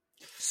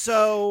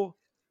 So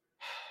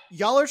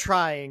y'all are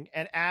trying,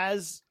 and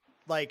as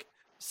like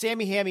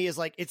Sammy Hammy is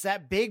like, it's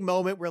that big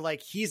moment where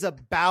like he's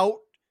about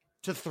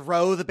to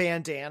throw the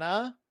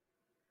bandana.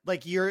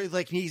 Like you're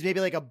like he's maybe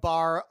like a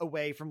bar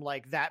away from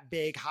like that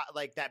big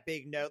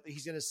note that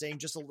he's gonna sing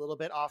just a little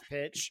bit off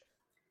pitch.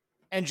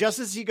 And just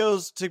as he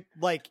goes to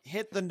like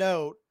hit the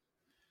note,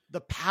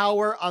 the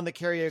power on the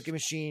karaoke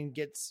machine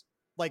gets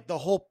like the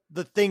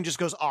thing just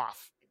goes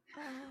off.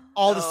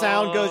 All the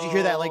sound goes, you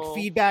hear that like Oh.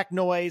 feedback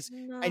noise,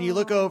 and you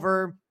look No.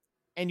 over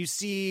and you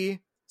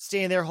see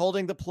standing there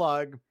holding the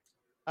plug,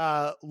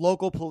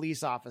 local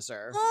police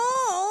officer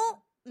Oh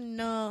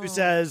no! who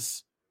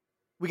says,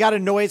 "We got a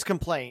noise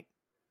complaint.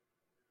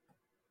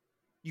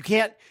 You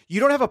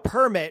don't have a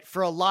permit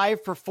for a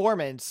live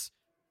performance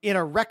in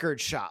a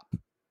record shop.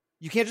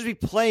 You can't just be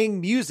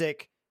playing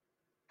music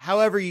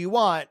however you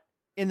want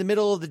in the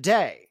middle of the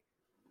day.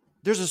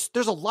 There's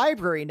a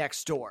library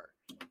next door.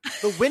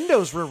 The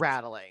windows were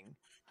rattling.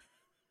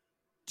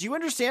 Do you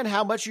understand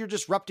how much you're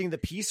disrupting the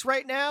peace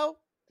right now?"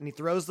 And he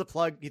throws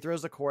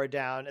the cord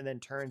down and then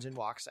turns and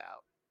walks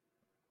out.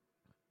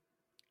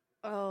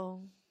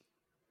 Oh.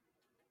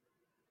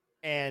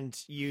 And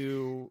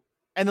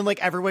then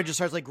like everyone just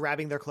starts like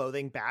grabbing their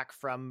clothing back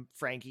from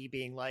Frankie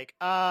being like,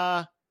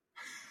 And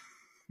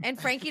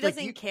Frankie Like,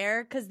 doesn't you-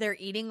 care because they're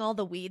eating all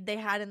the weed they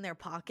had in their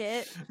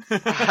pocket.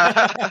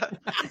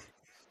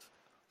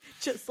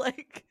 Just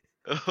like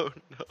Oh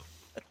no.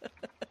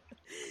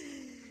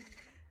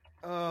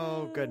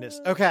 oh goodness.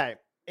 Okay.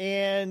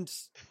 And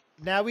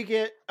now we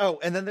get,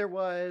 and then there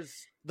was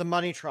the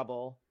money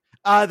trouble.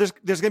 There's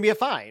going to be a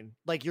fine.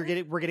 Like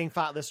we're getting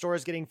fined. The store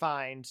is getting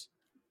fined.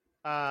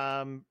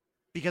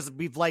 Because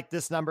we've liked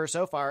this number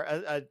so far,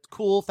 a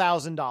cool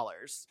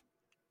 $1,000.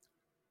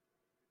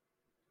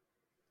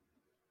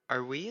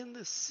 Are we in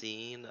the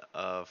scene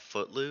of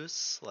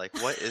Footloose? Like,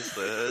 what is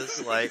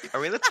this? Like, are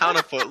we in the town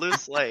of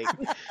Footloose? Like,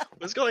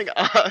 what's going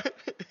on?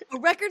 a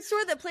record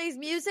store that plays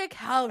music.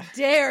 How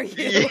dare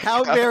you? Yeah.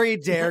 How very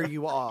dare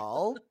you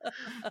all?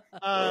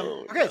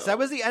 Oh, Okay, so that no.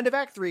 was the end of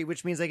Act 3,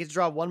 which means I get to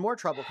draw one more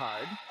trouble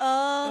card.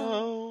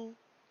 Oh.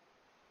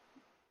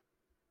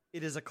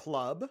 It is a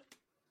club.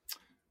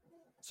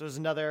 So there's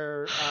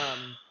another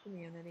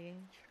Community.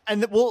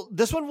 and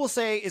this one we'll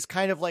say is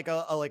kind of like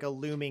a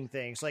looming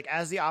thing. So like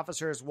as the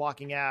officer is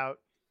walking out,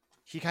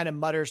 he kind of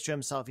mutters to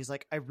himself. He's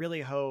like, I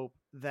really hope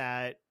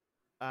that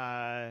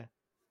that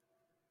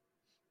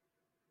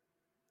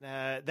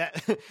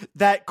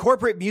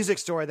corporate music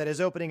store that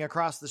is opening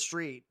across the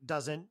street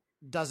doesn't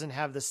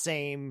have the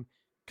same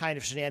kind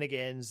of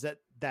shenanigans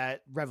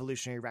that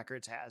Revolutionary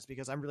Records has,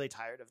 because I'm really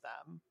tired of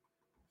them.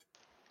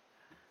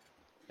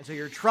 And so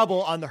your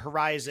trouble on the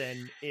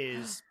horizon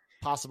is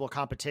possible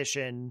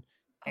competition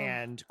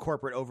and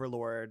corporate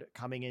overlord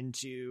coming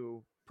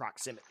into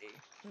proximity.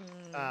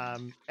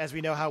 As we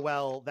know how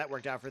well that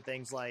worked out for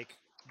things like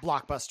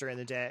Blockbuster in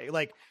the day,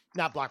 like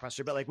not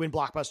Blockbuster, but like when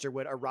Blockbuster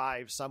would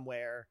arrive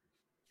somewhere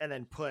and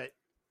then put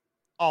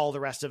all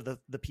the rest of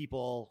the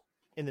people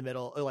in the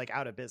middle, like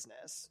out of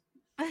business.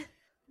 All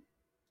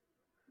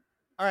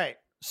right.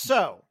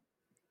 So,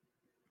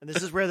 and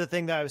this is where the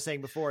thing that I was saying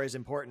before is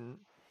important.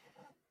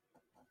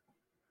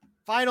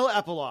 Final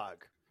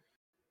epilogue.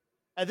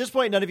 At this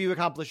point, none of you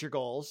accomplish your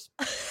goals.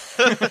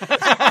 So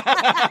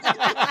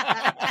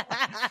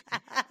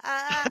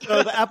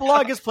the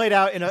epilogue is played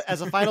out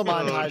as a final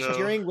montage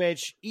during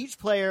which each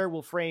player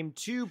will frame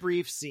 2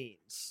 brief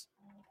scenes.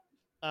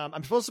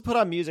 I'm supposed to put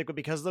on music, but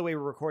because of the way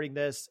we're recording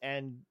this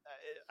and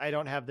I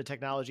don't have the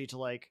technology to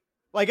well,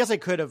 I guess I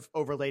could have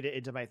overlaid it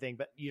into my thing,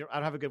 but I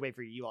don't have a good way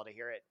for you all to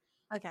hear it.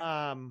 Okay.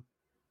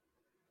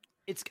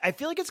 I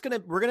feel like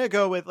we're going to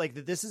go with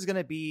this is going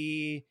to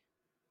be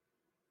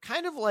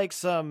kind of like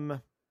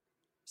some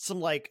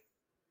like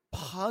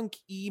punk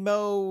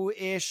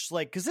emo-ish,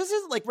 cause this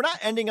is we're not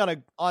ending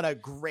on a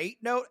great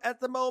note at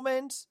the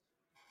moment.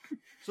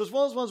 So it's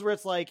one of those ones where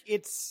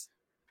it's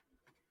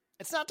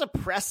it's not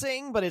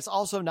depressing, but it's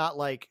also not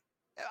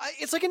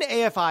it's like an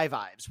AFI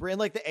vibes. We're in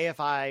the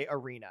AFI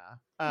arena.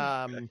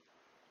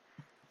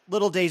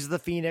 Little Days of the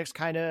Phoenix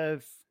kind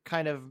of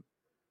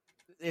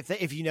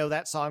if you know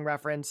that song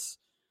reference.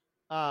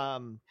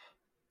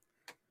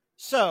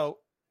 So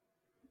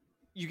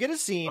you get a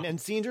scene, and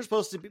scenes are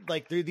supposed to be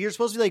they're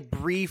supposed to be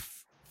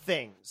brief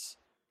things.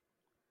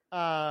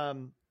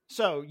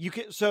 So you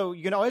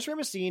can always frame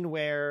a scene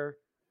where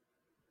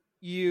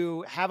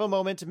you have a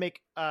moment to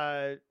make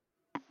to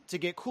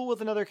get cool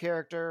with another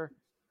character,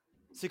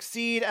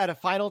 succeed at a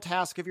final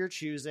task of your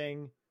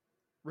choosing,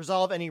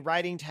 resolve any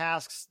writing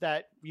tasks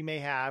that you may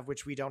have,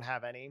 which we don't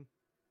have any.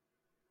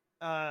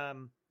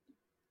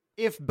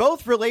 If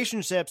both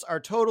relationships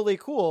are totally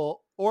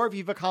cool, or if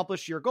you've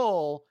accomplished your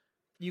goal,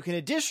 you can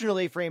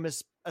additionally frame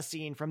a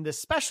scene from this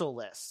special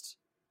list.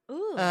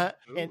 Ooh.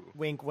 And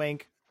wink,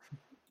 wink.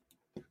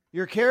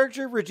 Your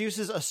character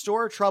reduces a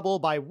store trouble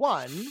by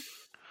 1.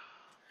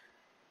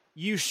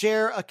 You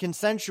share a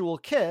consensual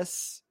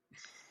kiss,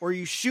 or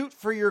you shoot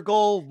for your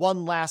goal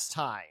one last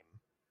time.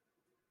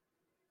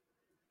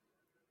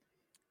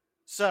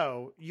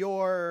 So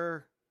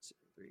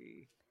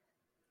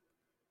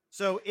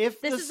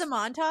if this is a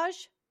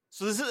montage.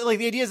 So this is the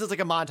idea is it's a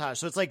montage.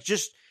 So it's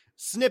just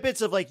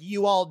snippets of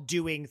you all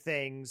doing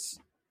things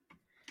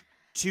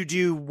to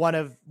do one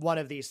of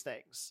these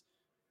things.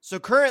 So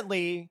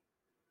currently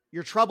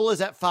your trouble is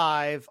at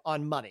 5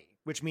 on money,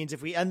 which means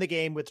if we end the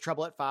game with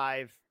trouble at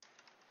 5,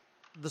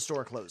 the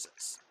store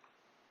closes.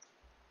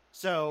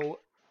 So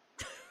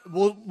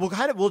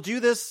we'll do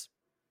this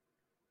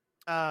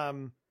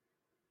popcorn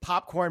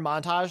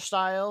montage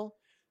style.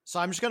 So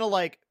I'm just going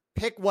to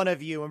pick one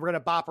of you and we're going to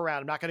bop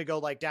around. I'm not going to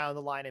go down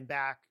the line and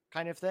back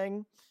kind of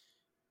thing.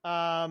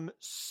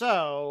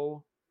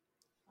 So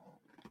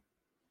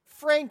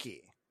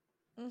Frankie,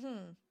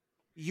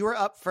 you are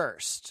up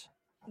first.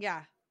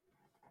 Yeah.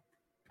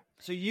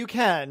 So you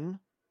can,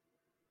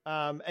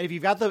 and if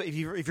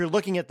you're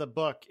looking at the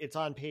book, it's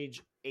on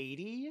page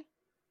 80.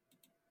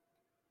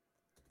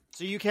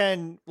 So you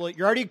can,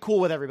 you're already cool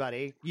with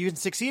everybody. You can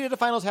succeed at a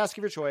final task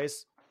of your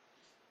choice.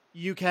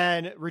 You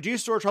can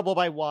reduce store trouble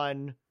by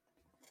 1,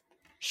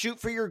 shoot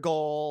for your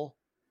goal,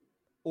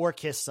 or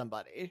kiss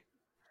somebody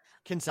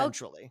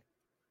consensually.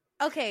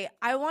 Okay,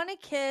 I want to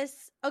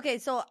kiss. Okay,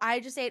 so I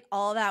just ate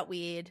all that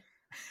weed,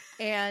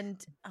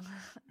 and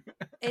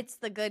it's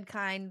the good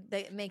kind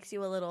that makes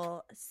you a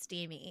little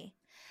steamy.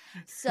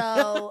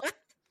 So,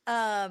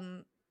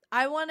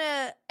 I want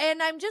to,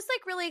 and I'm just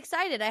really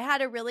excited. I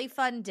had a really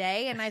fun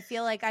day, and I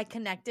feel like I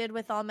connected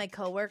with all my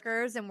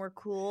coworkers, and we're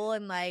cool,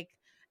 and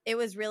it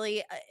was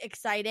really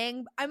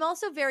exciting. I'm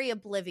also very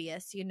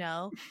oblivious,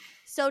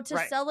 So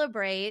to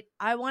celebrate,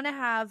 I want to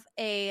have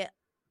a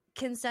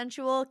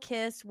consensual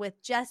kiss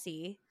with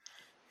Jesse,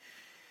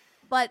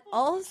 but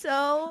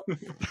also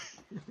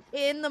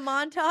in the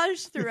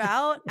montage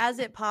throughout, as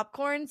it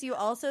popcorns, you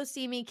also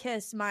see me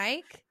kiss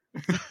Mike,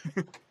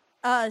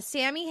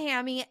 Sammy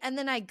Hammy, and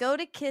then I go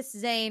to kiss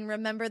Zane.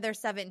 Remember, they're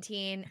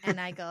 17, and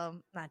I go,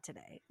 not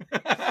today.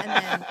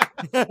 And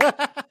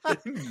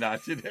then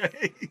not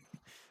today.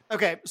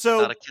 Okay,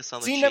 so not a kiss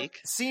on the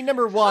cheek. Scene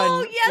number 1.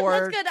 Oh yes,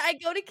 that's good. I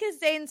go to kiss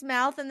Zane's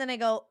mouth, and then I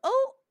go,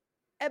 oh,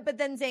 but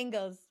then Zane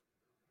goes,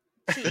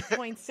 cheek,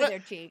 points to their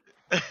cheek.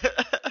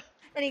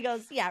 And he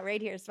goes, yeah,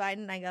 right here is fine.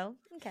 And I go,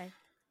 okay.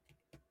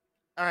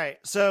 All right.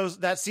 So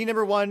that's scene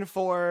number 1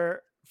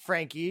 for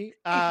Frankie.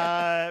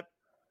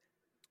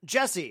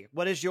 Jesse,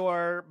 what is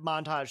your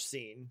montage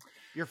scene?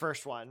 Your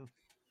first one.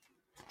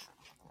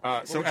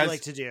 What would you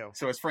like to do?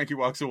 So as Frankie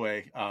walks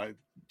away,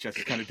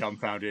 Jesse's kind of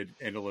dumbfounded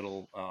and a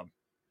little,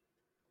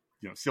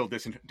 still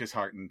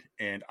disheartened.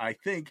 And I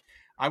think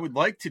I would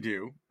like to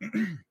do,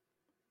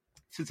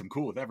 since I'm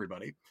cool with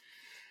everybody,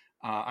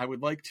 I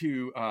would like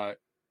to,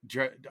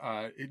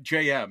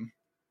 JM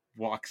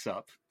walks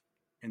up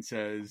and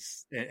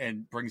says,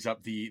 and brings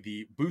up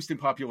the boost in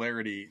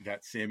popularity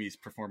that Sammy's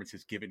performance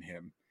has given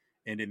him.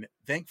 And in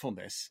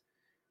thankfulness,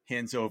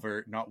 hands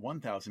over not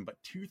 $1,000, but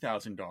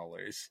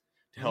 $2,000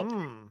 to help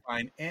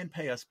find and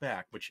pay us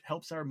back, which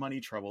helps our money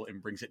trouble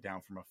and brings it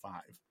down from a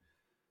 5.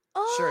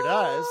 Oh, Sure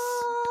does.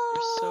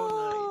 You're so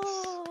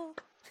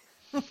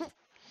nice.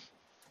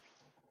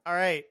 All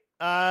right.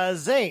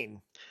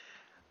 Zane.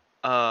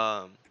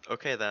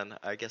 Okay then.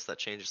 I guess that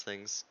changes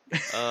things.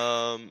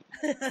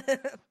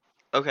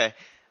 Okay.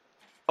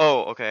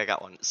 Oh, okay, I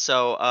got one.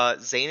 So,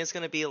 Zane is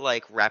gonna be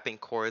like wrapping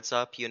chords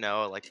up,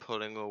 like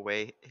putting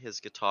away his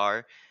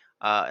guitar,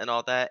 and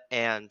all that.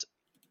 And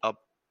a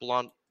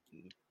blonde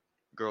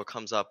girl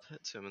comes up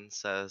to him and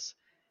says,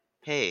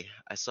 "Hey,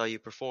 I saw you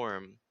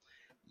perform.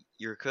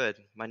 You're good.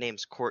 My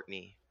name's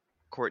Courtney.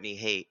 Courtney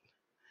Hate.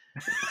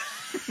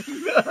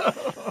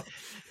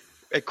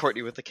 And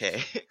Courtney with a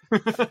K."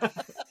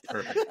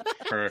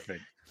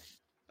 Perfect.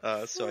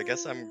 So I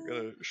guess I'm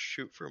gonna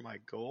shoot for my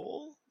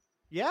goal.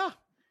 Yeah.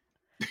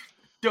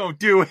 Don't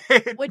do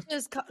it. Which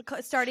is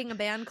starting a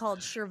band called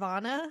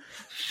Shirvana.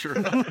 Sure.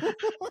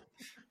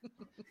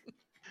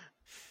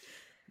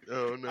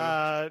 Oh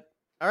no.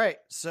 All right.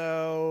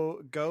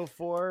 So go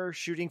for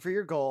shooting for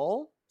your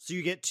goal. So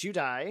you get 2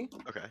 die.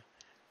 Okay.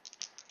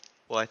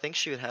 Well, I think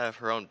she would have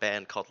her own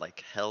band called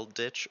like Hell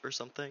Ditch or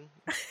something.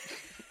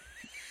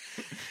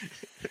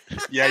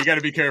 Yeah, you got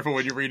to be careful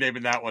when you're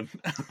renaming that one.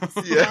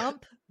 Yeah.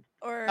 Jump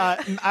or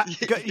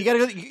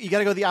You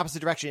gotta go the opposite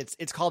direction.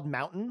 It's called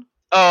Mountain.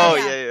 Oh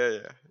Yeah.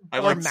 yeah. I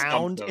Or like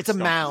Mound. Stump, though. It's a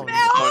Stump. mound.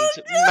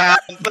 Mound.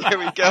 There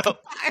we go.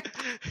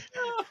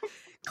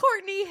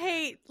 Courtney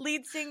Hate,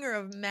 lead singer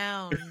of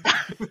Mound.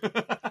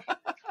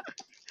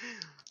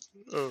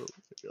 Oh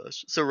my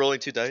gosh. So rolling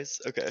 2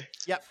 dice. Okay.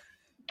 Yep.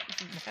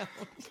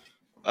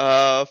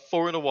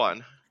 4 and a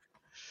 1.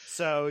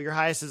 So your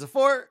highest is a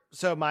 4.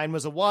 So mine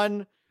was a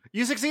 1.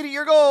 You succeeded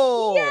your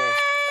goal. Yay!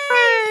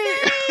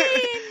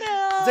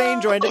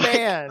 Zane joined a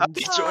band.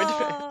 He joined a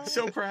band. Aw.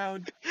 So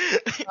proud.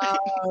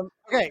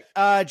 Okay.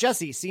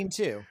 Jesse, scene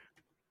 2.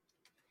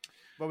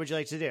 What would you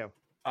like to do?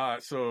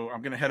 So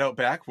I'm gonna head out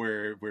back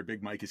where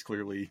Big Mike is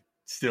clearly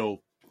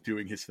still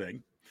doing his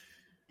thing.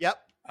 Yep.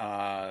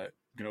 Gonna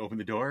open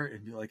the door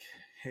and be like,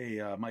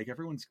 "Hey, Mike,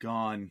 everyone's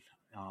gone.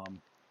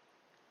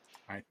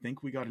 I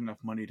think we got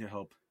enough money to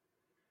help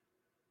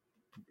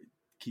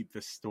keep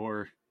the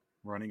store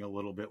running a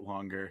little bit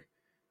longer.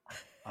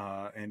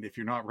 And if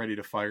you're not ready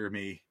to fire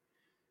me,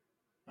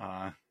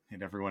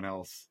 and everyone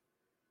else,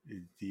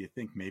 do you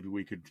think maybe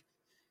we could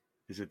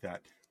visit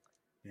that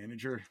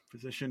manager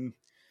position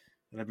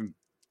that I've been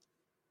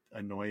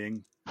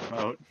annoying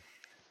about?"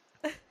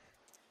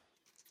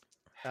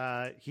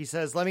 He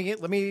says, let me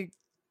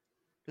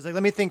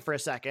think for a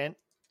second.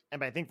 And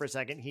by think for a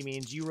second, he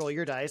means you roll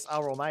your dice,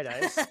 I'll roll my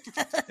dice.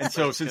 And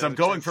so since I'm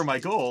going for my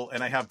goal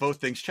and I have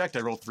both things checked, I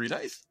roll 3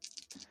 dice.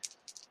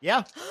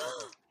 Yeah.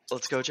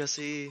 Let's go,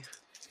 Jesse.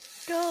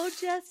 Go,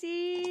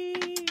 Jesse.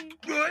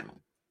 Good.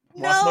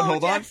 No, Last one,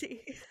 hold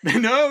Jesse.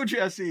 on. No,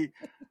 Jesse.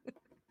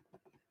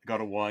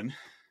 Got a 1,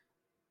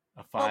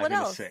 a 5, what and a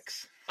else?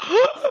 6.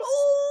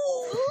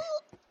 Ooh.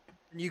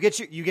 You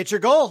get your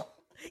goal.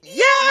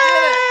 Yay!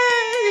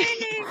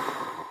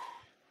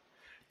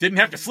 Didn't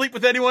have to sleep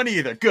with anyone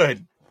either.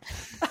 Good.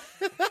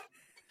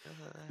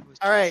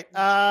 All right.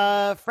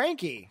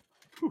 Frankie,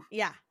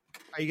 Yeah.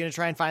 are you going to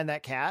try and find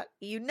that cat?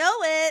 You know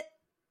it.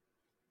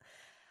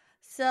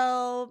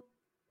 So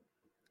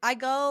I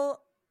go,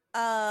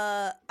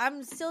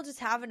 I'm still just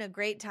having a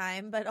great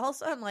time, but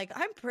also I'm like,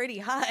 I'm pretty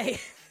high.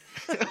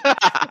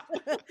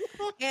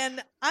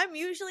 And I'm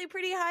usually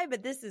pretty high,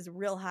 but this is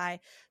real high.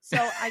 So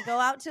I go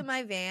out to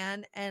my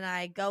van and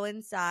I go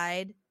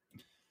inside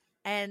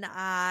and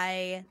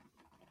I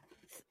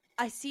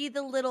see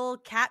the little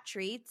cat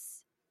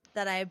treats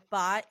that I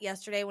bought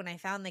yesterday when I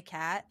found the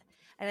cat.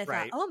 And I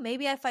Right. thought, oh,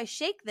 maybe if I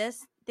shake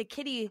this, the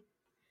kitty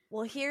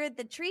will hear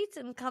the treats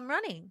and come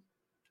running.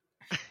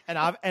 And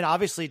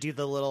obviously do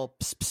the little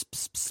pss, pss,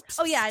 pss, pss, pss,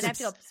 Oh, yeah. And I pss, have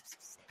to go, pss. pss,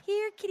 pss, pss.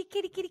 Here, kitty,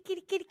 kitty, kitty,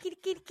 kitty, kitty, kitty,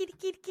 kitty, kitty,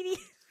 kitty, kitty.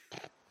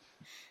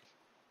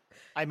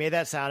 I made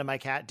that sound and my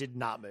cat did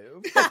not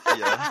move.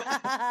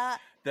 Yeah.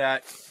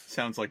 That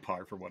sounds like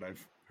par for what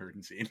I've heard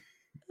and seen.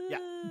 Yeah.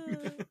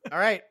 All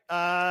right.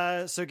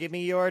 So give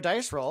me your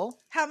dice roll.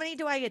 How many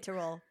do I get to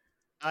roll?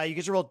 You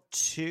get to roll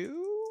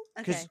 2.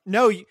 Okay.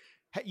 No,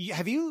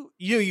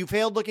 you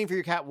failed looking for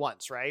your cat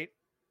once, right?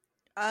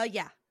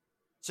 Yeah.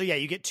 So yeah,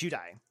 you get 2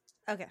 die.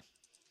 Okay.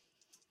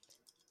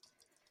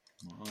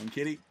 Come on,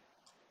 kitty.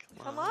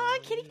 Come on,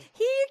 kitty.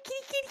 Here,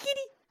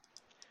 kitty.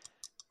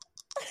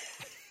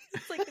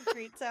 It's like the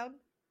great sound.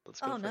 Let's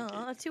go, Oh no,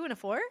 Frankie. a 2 and a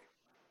 4.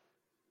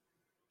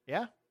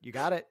 Yeah, you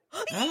got it.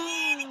 Mr.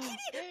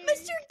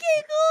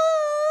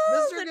 Giggles!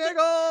 Mr.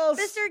 Giggles!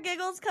 Mr.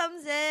 Giggles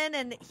comes in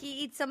and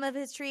he eats some of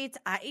his treats.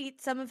 I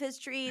eat some of his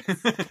treats.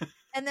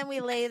 And then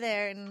we lay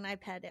there and I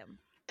pet him.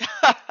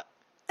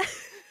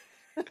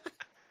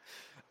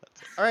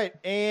 All right,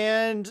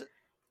 and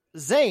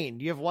Zane,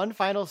 you have one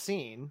final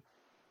scene.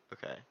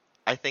 Okay.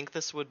 I think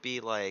this would be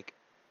like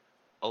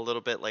a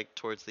little bit like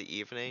towards the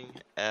evening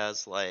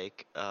as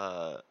like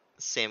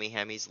Sammy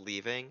Hammy's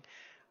leaving.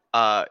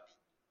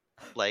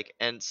 Like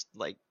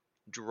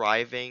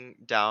driving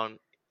down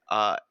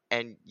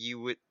and you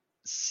would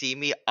see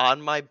me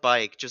on my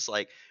bike just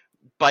like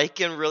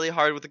biking really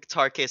hard with a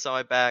guitar case on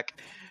my back.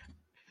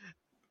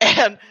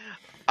 And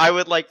I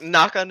would like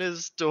knock on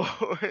his door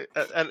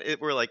and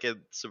we're like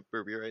in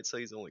suburbia, right? So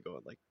he's only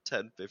going like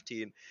 10,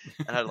 15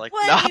 and I'd like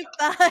knock.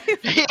 25.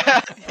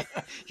 Yeah.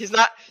 He's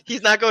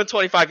not going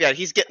 25 yet.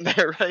 He's getting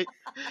there, right?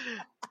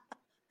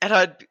 And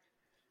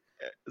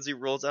as he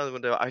rolls down the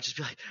window, I'd just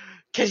be like,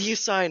 "Can you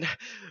sign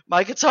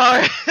my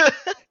guitar?"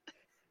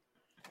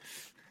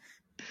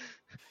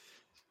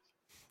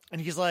 And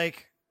he's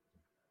like,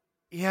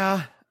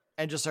 yeah,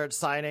 and just starts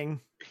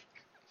signing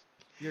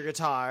your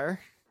guitar.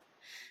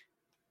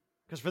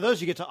 Because for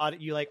those you get to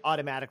you like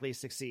automatically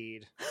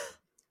succeed.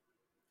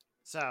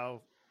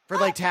 So for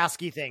like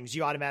tasky things,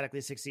 you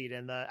automatically succeed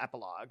in the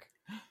epilogue.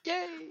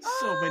 Yay!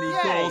 So many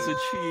goals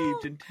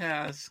achieved and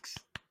tasks.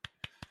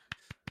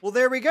 Well,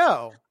 there we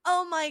go.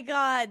 Oh my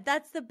god,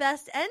 that's the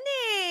best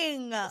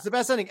ending. It's the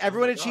best ending.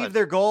 Everyone my achieved God.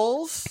 their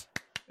goals.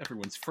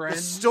 Everyone's The friend.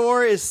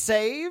 store is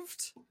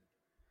saved.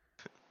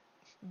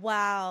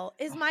 Wow.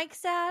 Is Mike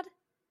sad?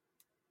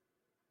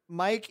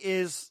 Mike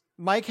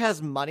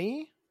has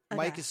money.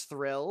 Mike Okay. is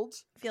thrilled.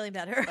 Feeling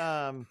better.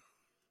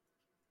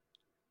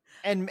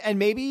 And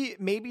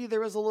maybe there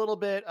was a little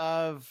bit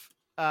of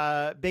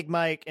Big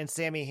Mike and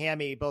Sammy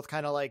Hammy both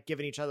kind of like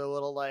giving each other a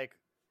little like,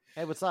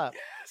 hey, what's up?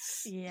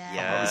 Yes.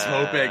 Yeah. I was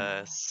hoping.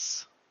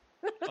 Yes.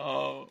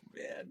 Oh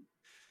man.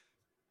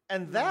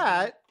 And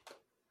that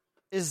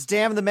is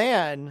Damn the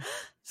Man,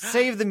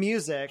 Save the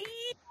Music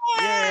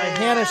by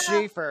Hannah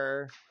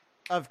Schaefer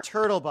of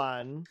Turtle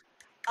Bun.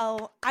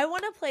 Oh, I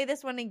want to play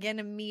this one again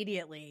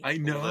immediately. I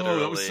know,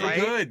 that was so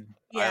Literally. good.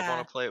 I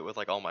want to play it with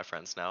like all my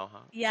friends now, huh?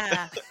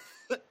 Yeah.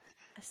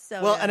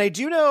 So Well, good. and I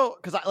do know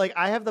because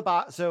I have the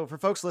box. So for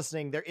folks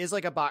listening, there is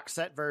like a box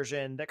set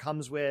version that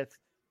comes with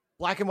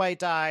black and white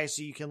die,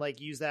 so you can like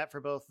use that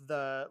for both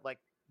the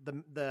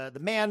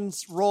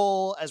man's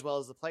role as well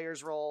as the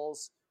player's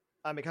roles.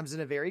 It comes in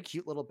a very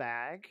cute little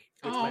bag,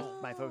 which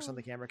my folks on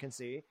the camera can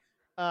see.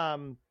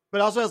 But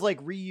also has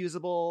like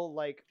reusable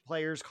like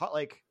players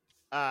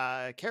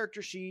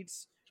character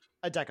sheets,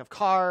 a deck of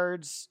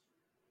cards,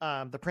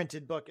 the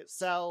printed book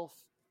itself.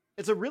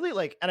 It's a really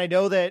like, and I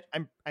know that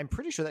I'm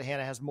pretty sure that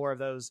Hannah has more of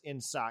those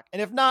in stock.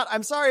 And if not,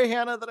 I'm sorry,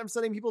 Hannah, that I'm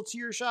sending people to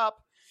your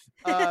shop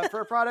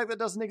for a product that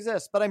doesn't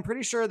exist. But I'm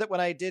pretty sure that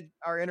when I did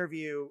our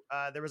interview,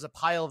 there was a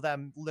pile of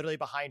them literally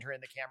behind her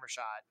in the camera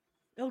shot.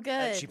 Oh,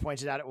 That good. she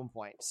pointed out at one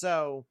point.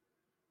 So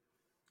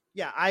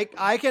yeah,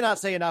 I cannot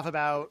say enough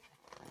about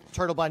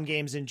Turtle Bun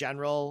games in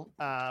general.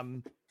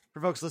 For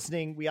folks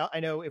listening,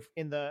 I know if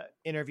in the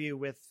interview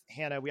with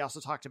Hannah, we also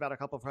talked about a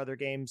couple of other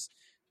games.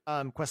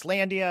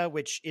 Questlandia,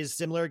 which is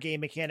similar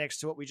game mechanics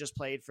to what we just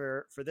played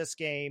for this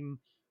game,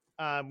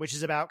 which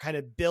is about kind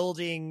of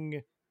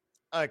building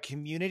a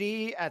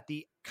community at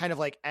the kind of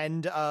like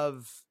end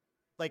of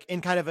like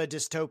in kind of a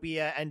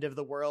dystopia, end of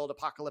the world,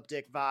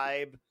 apocalyptic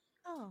vibe.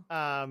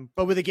 Oh.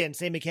 But with again,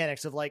 same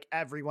mechanics of like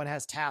everyone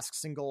has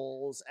tasks and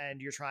goals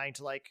and you're trying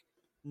to like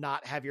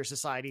not have your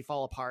society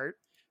fall apart.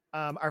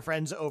 Our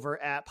friends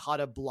over at Pot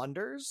of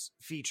Blunders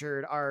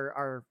featured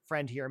our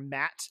friend here,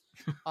 Matt,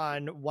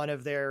 on one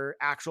of their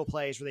actual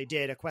plays where they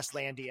did a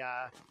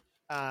Questlandia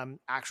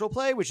actual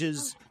play, which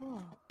is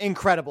Cool.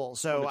 incredible.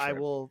 So What a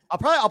trip.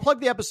 I'll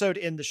plug the episode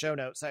in the show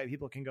notes so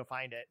people can go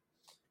find it.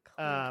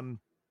 Cool.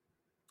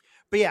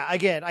 But yeah,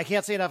 again, I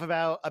can't say enough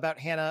about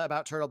Hannah,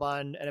 about Turtle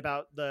Bun, and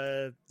about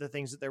the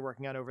things that they're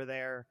working on over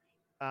there.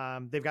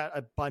 They've got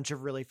a bunch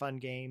of really fun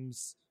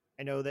games.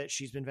 I know that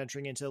she's been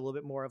venturing into a little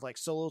bit more of like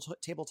solo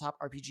tabletop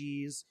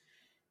RPGs,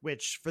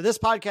 which for this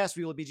podcast,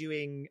 we will be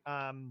doing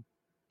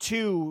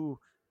two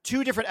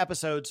different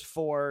episodes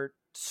for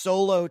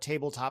solo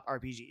tabletop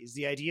RPGs.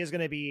 The idea is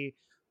going to be,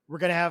 we're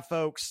going to have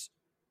folks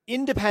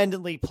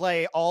independently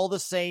play all the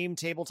same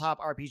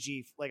tabletop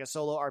RPG, like a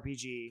solo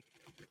RPG.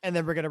 And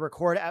then we're going to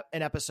record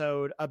an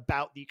episode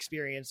about the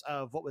experience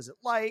of what was it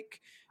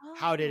like?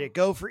 How did it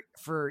go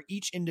for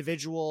each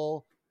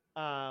individual?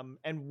 And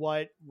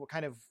what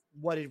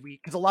did we,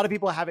 because a lot of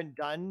people haven't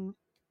done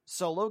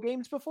solo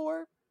games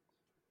before.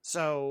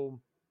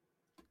 So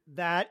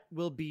that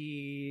will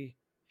be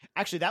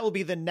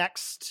the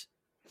next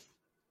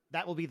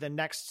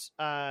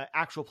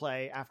actual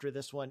play after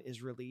this one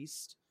is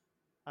released.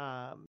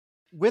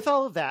 With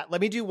all of that,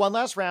 let me do one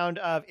last round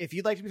of, if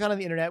you'd like to be found on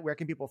the internet, where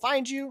can people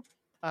find you?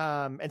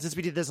 And since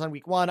we did this on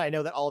week 1, I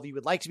know that all of you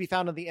would like to be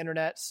found on the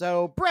internet.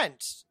 So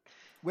Brent,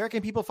 where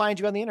can people find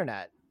you on the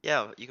internet?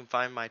 Yeah, you can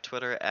find my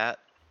Twitter at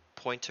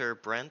Pointer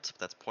Brent.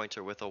 That's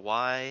Pointer with a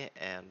Y,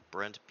 and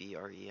Brent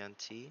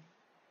Brent. And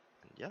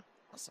yeah.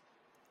 Awesome.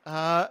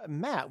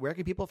 Matt, where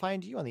can people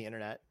find you on the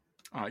internet?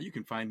 You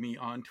can find me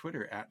on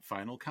Twitter at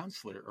Final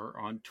Counselor, or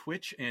on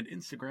Twitch and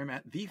Instagram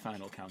at The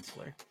Final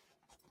Counselor.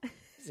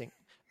 Amazing.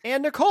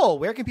 And Nicole,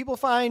 where can people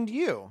find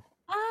you?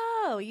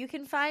 Oh, you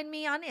can find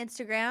me on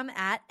Instagram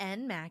at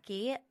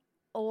nmackey,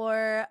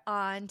 or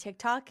on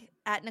TikTok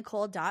at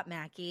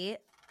nicole.mackey.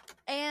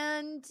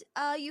 And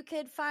you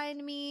could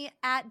find me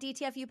at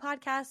DTFU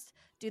Podcast,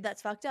 Dude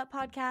That's Fucked Up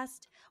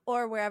Podcast,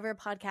 or wherever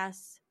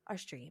podcasts are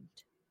streamed.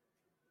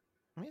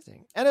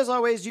 Amazing. And as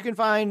always, you can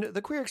find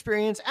The Queer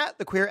Experience at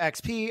The Queer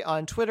XP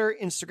on Twitter,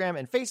 Instagram,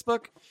 and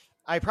Facebook.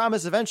 I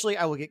promise eventually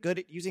I will get good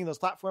at using those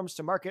platforms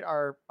to market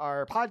our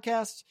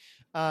podcast.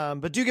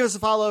 But do give us a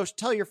follow.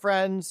 Tell your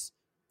friends.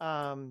 It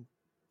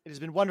has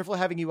been wonderful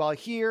having you all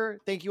here.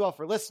 Thank you all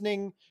for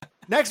listening.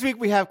 Next week,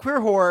 we have Queer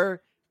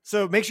Horror.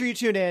 So make sure you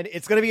tune in.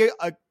 It's going to be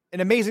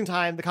an amazing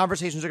time. The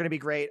conversations are going to be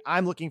great.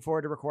 I'm looking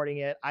forward to recording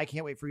it. I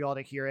can't wait for you all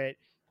to hear it.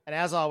 And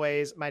as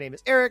always, my name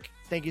is Eric.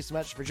 Thank you so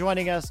much for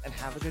joining us, and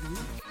have a good week.